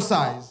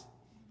ostracized.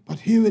 But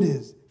here it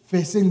is,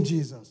 facing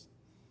Jesus.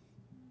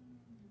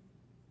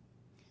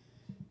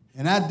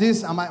 And at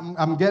this,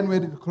 I'm getting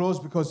ready to close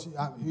because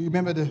you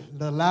remember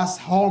the last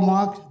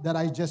hallmark that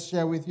I just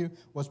shared with you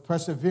was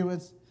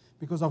perseverance.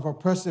 Because of her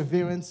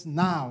perseverance,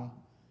 now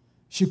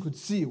she could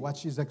see what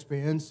she's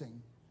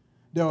experiencing.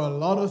 There are a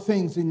lot of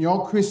things in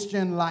your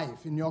Christian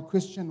life, in your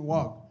Christian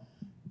walk.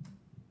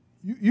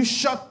 You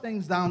shut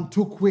things down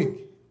too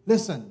quick.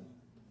 Listen,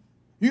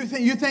 you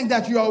think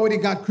that you already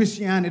got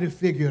Christianity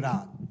figured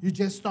out. You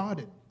just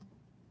started.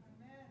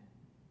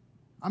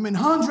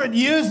 100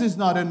 years is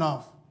not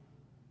enough.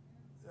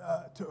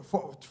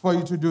 For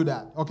you to do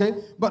that, okay?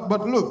 But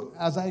look,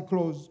 as I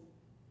close,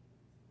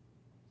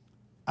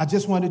 I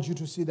just wanted you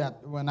to see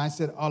that when I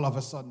said all of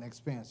a sudden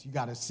experience, you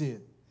got to see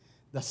it,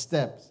 the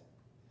steps.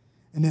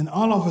 And then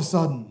all of a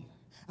sudden,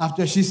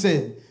 after she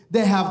said,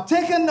 "They have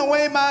taken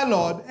away my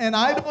Lord, and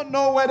I don't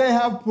know where they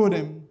have put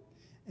him."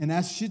 And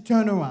as she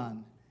turned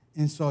around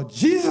and saw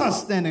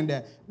Jesus standing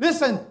there,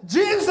 listen,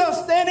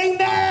 Jesus standing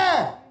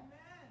there.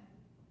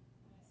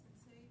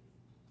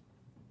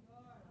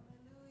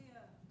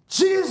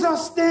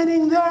 Jesus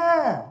standing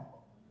there.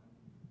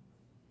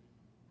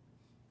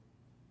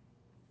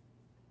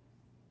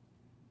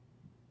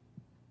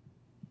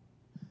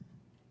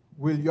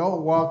 Will your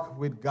walk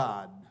with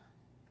God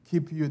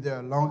keep you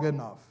there long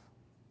enough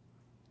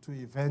to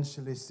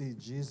eventually see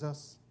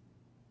Jesus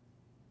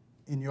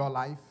in your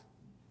life?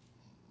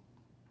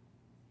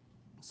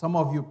 Some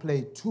of you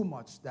play too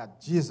much that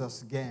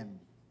Jesus game,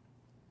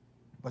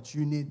 but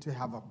you need to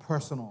have a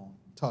personal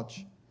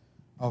touch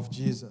of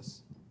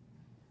Jesus.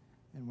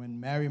 And when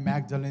Mary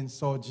Magdalene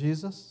saw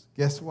Jesus,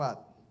 guess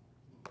what?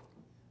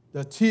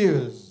 The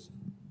tears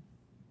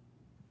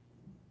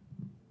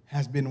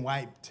has been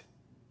wiped.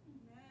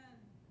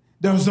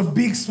 There was a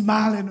big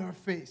smile in her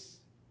face.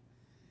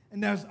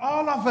 And there's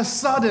all of a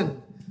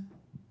sudden,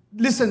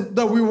 listen,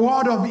 the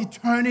reward of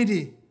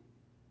eternity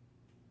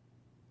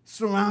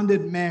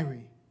surrounded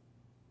Mary.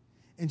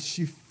 And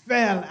she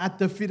fell at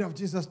the feet of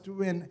Jesus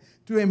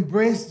to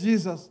embrace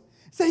Jesus.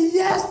 Say,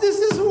 "Yes, this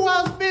is who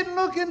I've been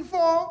looking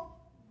for."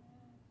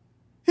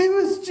 He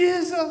was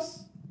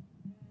Jesus.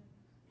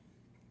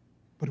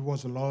 But it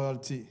was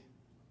loyalty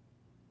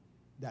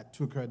that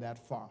took her that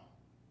far.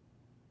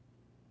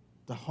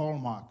 The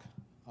hallmark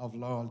of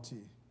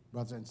loyalty,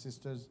 brothers and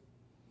sisters,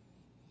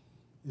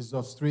 is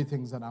those three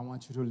things that I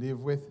want you to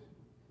live with.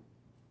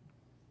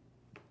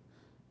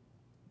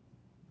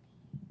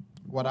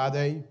 What are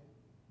they?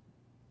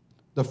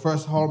 The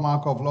first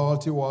hallmark of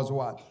loyalty was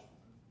what?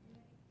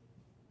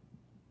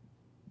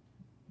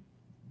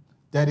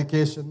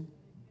 Dedication.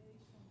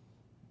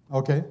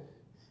 Okay.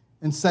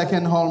 And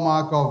second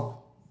hallmark of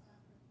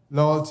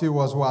loyalty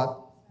was what?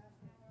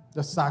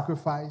 The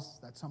sacrifice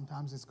that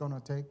sometimes it's going to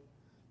take.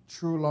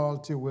 True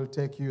loyalty will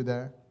take you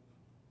there.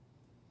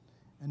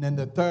 And then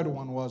the third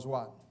one was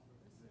what?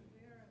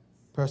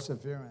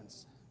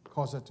 perseverance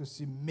caused her to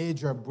see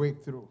major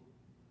breakthrough.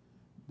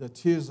 The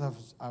tears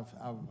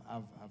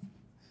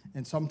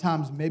and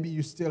sometimes maybe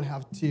you still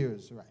have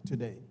tears right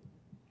today.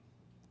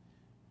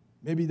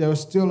 Maybe there is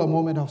still a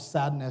moment of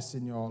sadness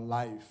in your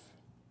life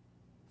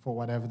for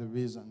whatever the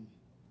reason.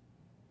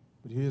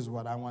 But here's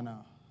what I want to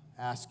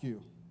ask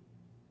you.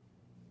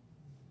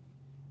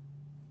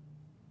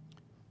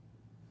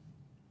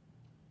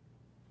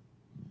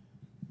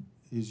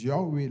 Is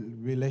your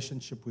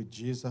relationship with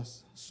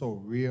Jesus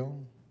so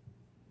real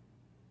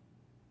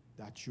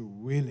that you're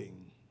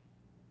willing,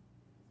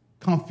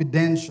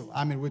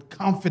 with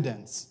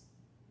confidence,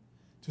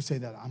 to say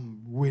that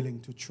I'm willing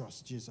to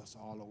trust Jesus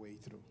all the way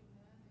through?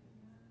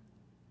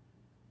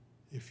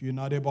 If you're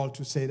not able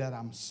to say that,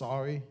 I'm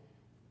sorry,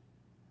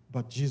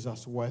 but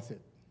Jesus worth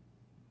it.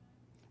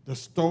 The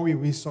story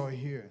we saw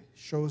here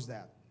shows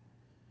that.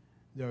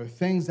 There are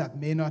things that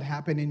may not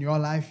happen in your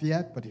life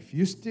yet, but if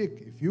you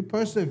stick, if you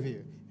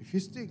persevere, if you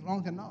stick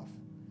long enough,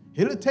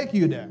 He'll take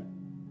you there.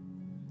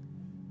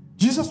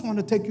 Jesus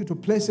wants to take you to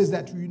places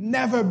that you've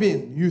never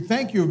been. You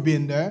think you've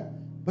been there,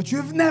 but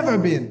you've never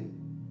been.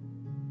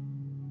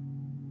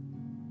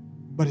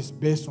 But it's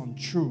based on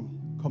true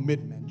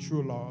commitment,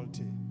 true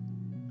loyalty.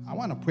 I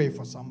want to pray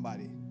for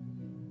somebody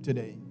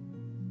today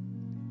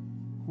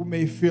who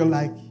may feel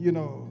like,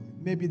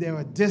 maybe they're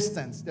a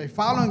distance. They're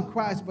following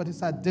Christ, but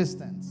it's at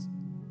distance.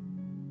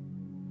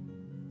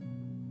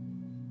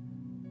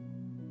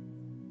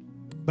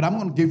 But I'm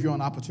going to give you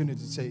an opportunity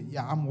to say,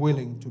 yeah, I'm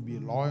willing to be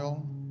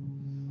loyal,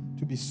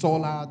 to be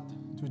sold out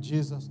to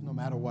Jesus, no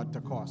matter what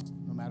the cost,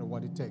 no matter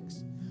what it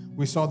takes.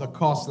 We saw the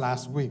cost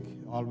last week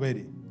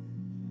already.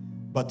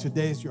 But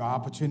today is your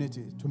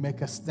opportunity to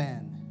make a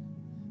stand.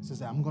 To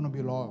say, I'm going to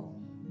be loyal.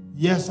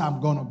 Yes, I'm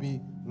going to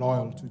be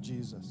loyal to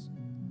Jesus.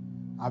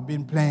 I've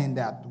been playing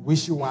that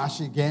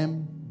wishy-washy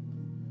game,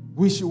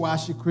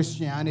 wishy-washy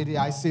Christianity.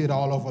 I see it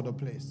all over the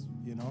place,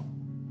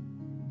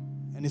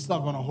 And it's not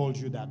going to hold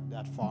you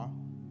that far.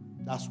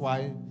 That's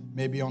why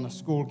maybe on a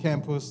school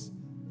campus,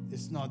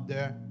 it's not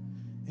there.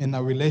 In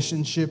a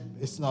relationship,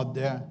 it's not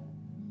there.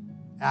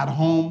 At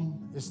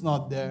home, it's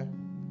not there.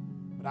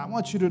 But I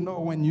want you to know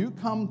when you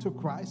come to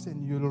Christ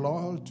and you're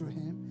loyal to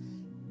Him,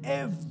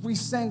 every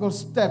single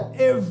step,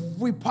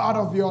 every part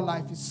of your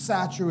life is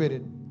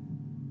saturated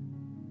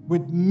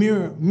with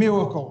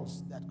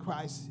miracles that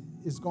Christ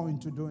is going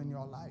to do in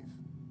your life.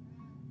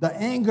 The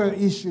anger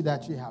issue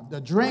that you have,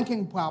 the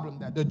drinking problem,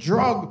 the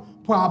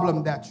drug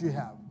problem that you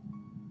have.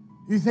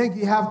 You think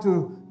you have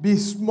to be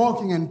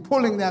smoking and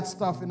pulling that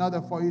stuff in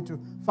order for you to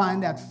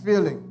find that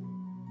feeling.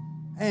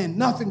 Ain't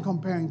nothing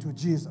comparing to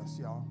Jesus,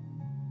 y'all.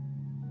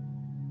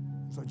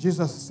 So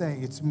Jesus is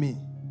saying, it's me.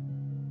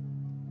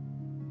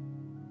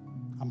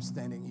 I'm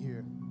standing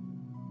here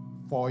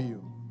for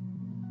you.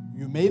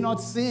 You may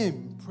not see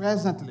Him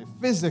presently,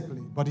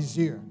 physically, but He's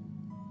here.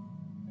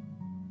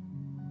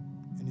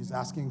 And He's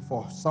asking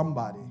for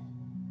somebody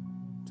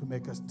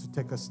to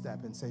take a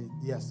step and say,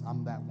 yes,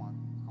 I'm that one.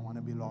 I want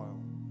to be loyal.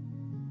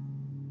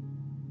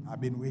 I've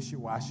been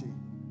wishy-washy.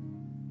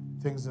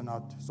 Things are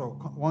not. So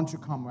won't you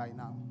come right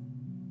now?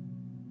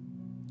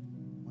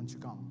 Won't you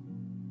come?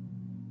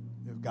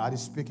 If God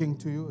is speaking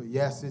to you,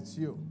 yes, it's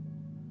you.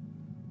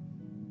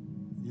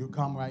 You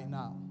come right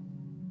now.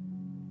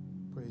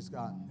 Praise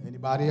God.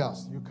 Anybody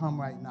else? You come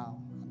right now.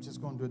 I'm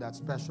just going to do that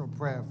special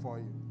prayer for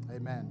you.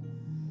 Amen.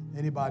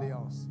 Anybody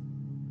else?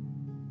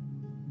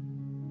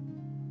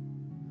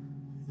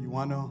 You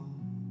want to,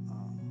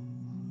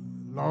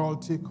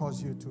 loyalty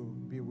cause you to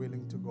be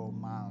willing to go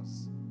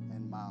miles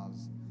and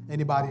miles.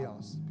 Anybody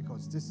else?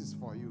 Because this is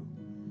for you.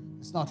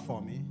 It's not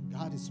for me.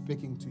 God is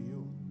speaking to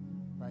you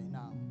right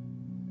now.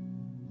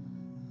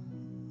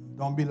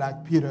 Don't be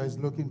like Peter is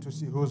looking to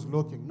see who's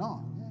looking.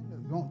 No,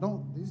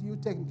 don't. You're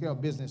taking care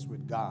of business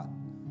with God.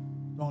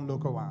 Don't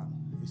look around.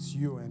 It's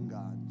you and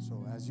God.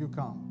 So as you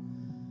come,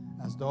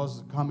 as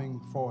those coming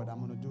forward, I'm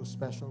going to do a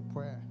special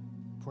prayer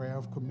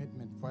of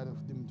commitment, prayer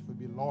of them to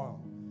be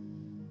loyal,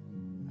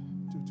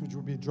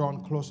 to be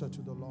drawn closer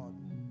to the Lord.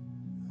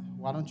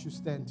 Why don't you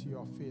stand to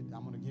your feet?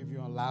 I'm going to give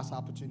you a last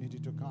opportunity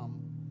to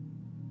come,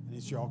 and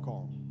it's your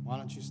call. Why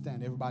don't you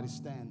stand? Everybody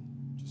stand.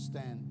 Just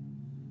stand.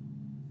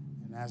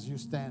 And as you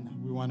stand,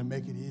 we want to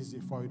make it easy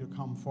for you to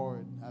come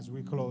forward as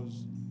we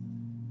close.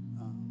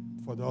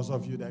 For those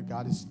of you that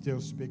God is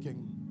still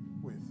speaking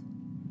with.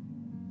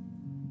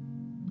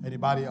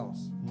 Anybody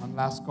else? One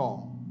last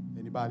call.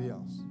 Anybody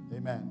else?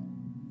 Amen.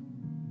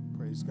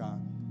 Praise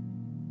God.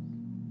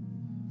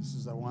 This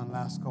is the one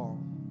last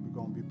call. We're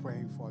going to be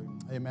praying for you.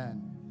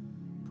 Amen.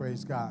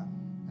 Praise God.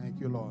 Thank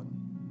you, Lord.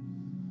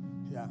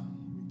 Yeah,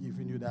 we're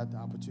giving you that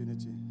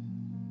opportunity.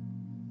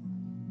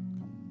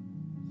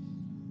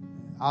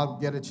 I'll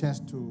get a chance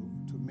to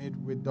meet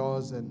with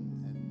those and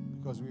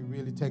because we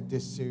really take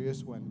this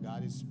serious when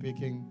God is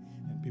speaking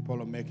and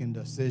people are making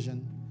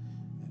decisions.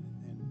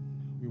 And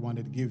we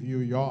wanted to give you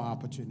your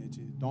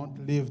opportunity.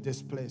 Don't leave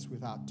this place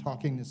without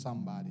talking to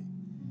somebody.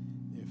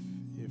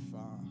 If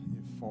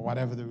for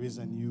whatever the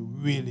reason you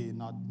really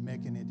not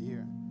making it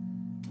here,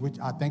 which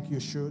I think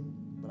you should,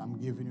 but But I'm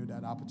giving you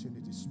that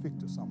opportunity to speak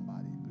to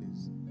somebody,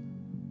 please.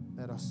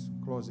 Let us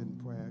close in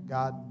prayer.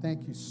 God,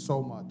 thank you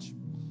so much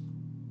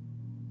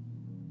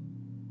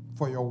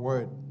for your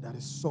word that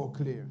is so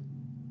clear.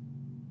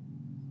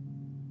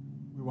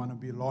 We want to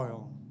be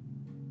loyal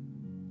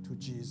to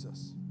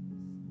Jesus.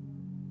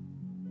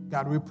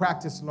 God, we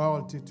practice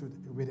loyalty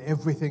with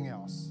everything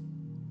else.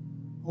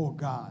 Oh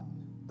God,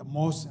 the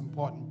most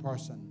important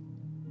person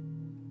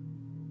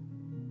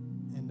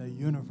in the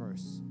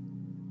universe,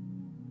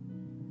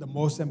 the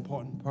most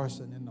important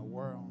person in the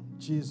world,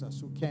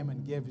 Jesus, who came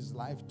and gave his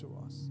life to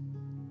us,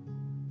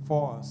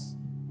 for us.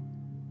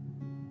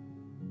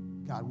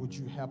 God, would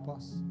you help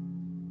us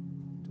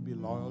to be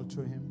loyal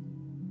to him?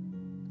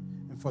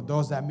 And for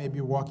those that may be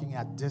walking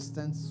at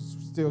distance,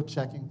 still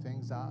checking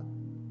things out,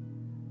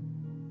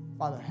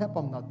 Father, help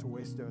them not to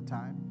waste their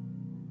time.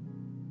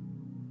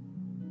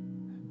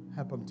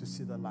 Help them to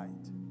see the light.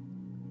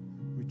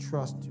 We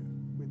trust you.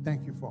 We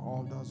thank you for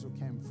all those who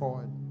came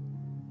forward.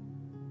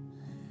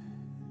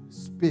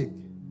 Speak,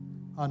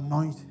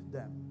 anoint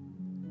them,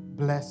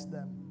 bless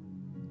them,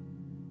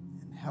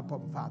 and help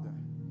them, Father,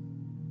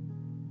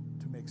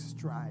 to make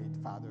stride,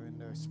 Father, in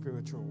their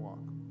spiritual walk.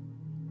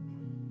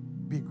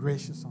 Be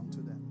gracious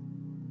unto them.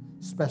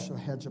 Special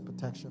hedge of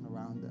protection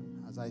around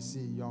them. As I see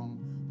young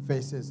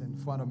faces in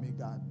front of me,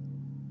 God,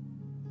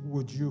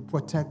 would you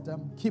protect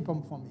them, keep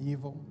them from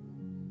evil?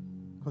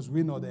 Because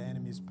we know the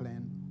enemy is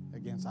playing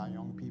against our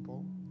young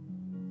people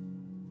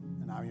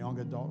and our young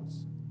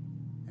adults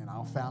and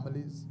our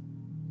families.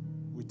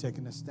 We're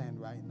taking a stand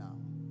right now.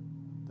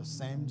 The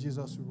same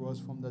Jesus who rose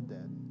from the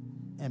dead,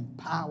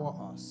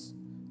 empower us,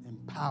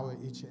 empower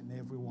each and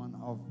every one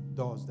of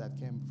those that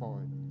came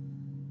forward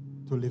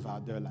to live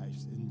out their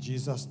lives. In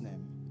Jesus'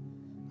 name,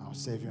 our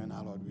Savior and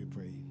our Lord, we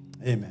pray.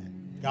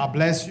 Amen. God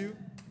bless you.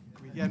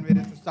 We're getting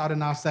ready to start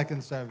in our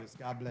second service.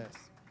 God bless.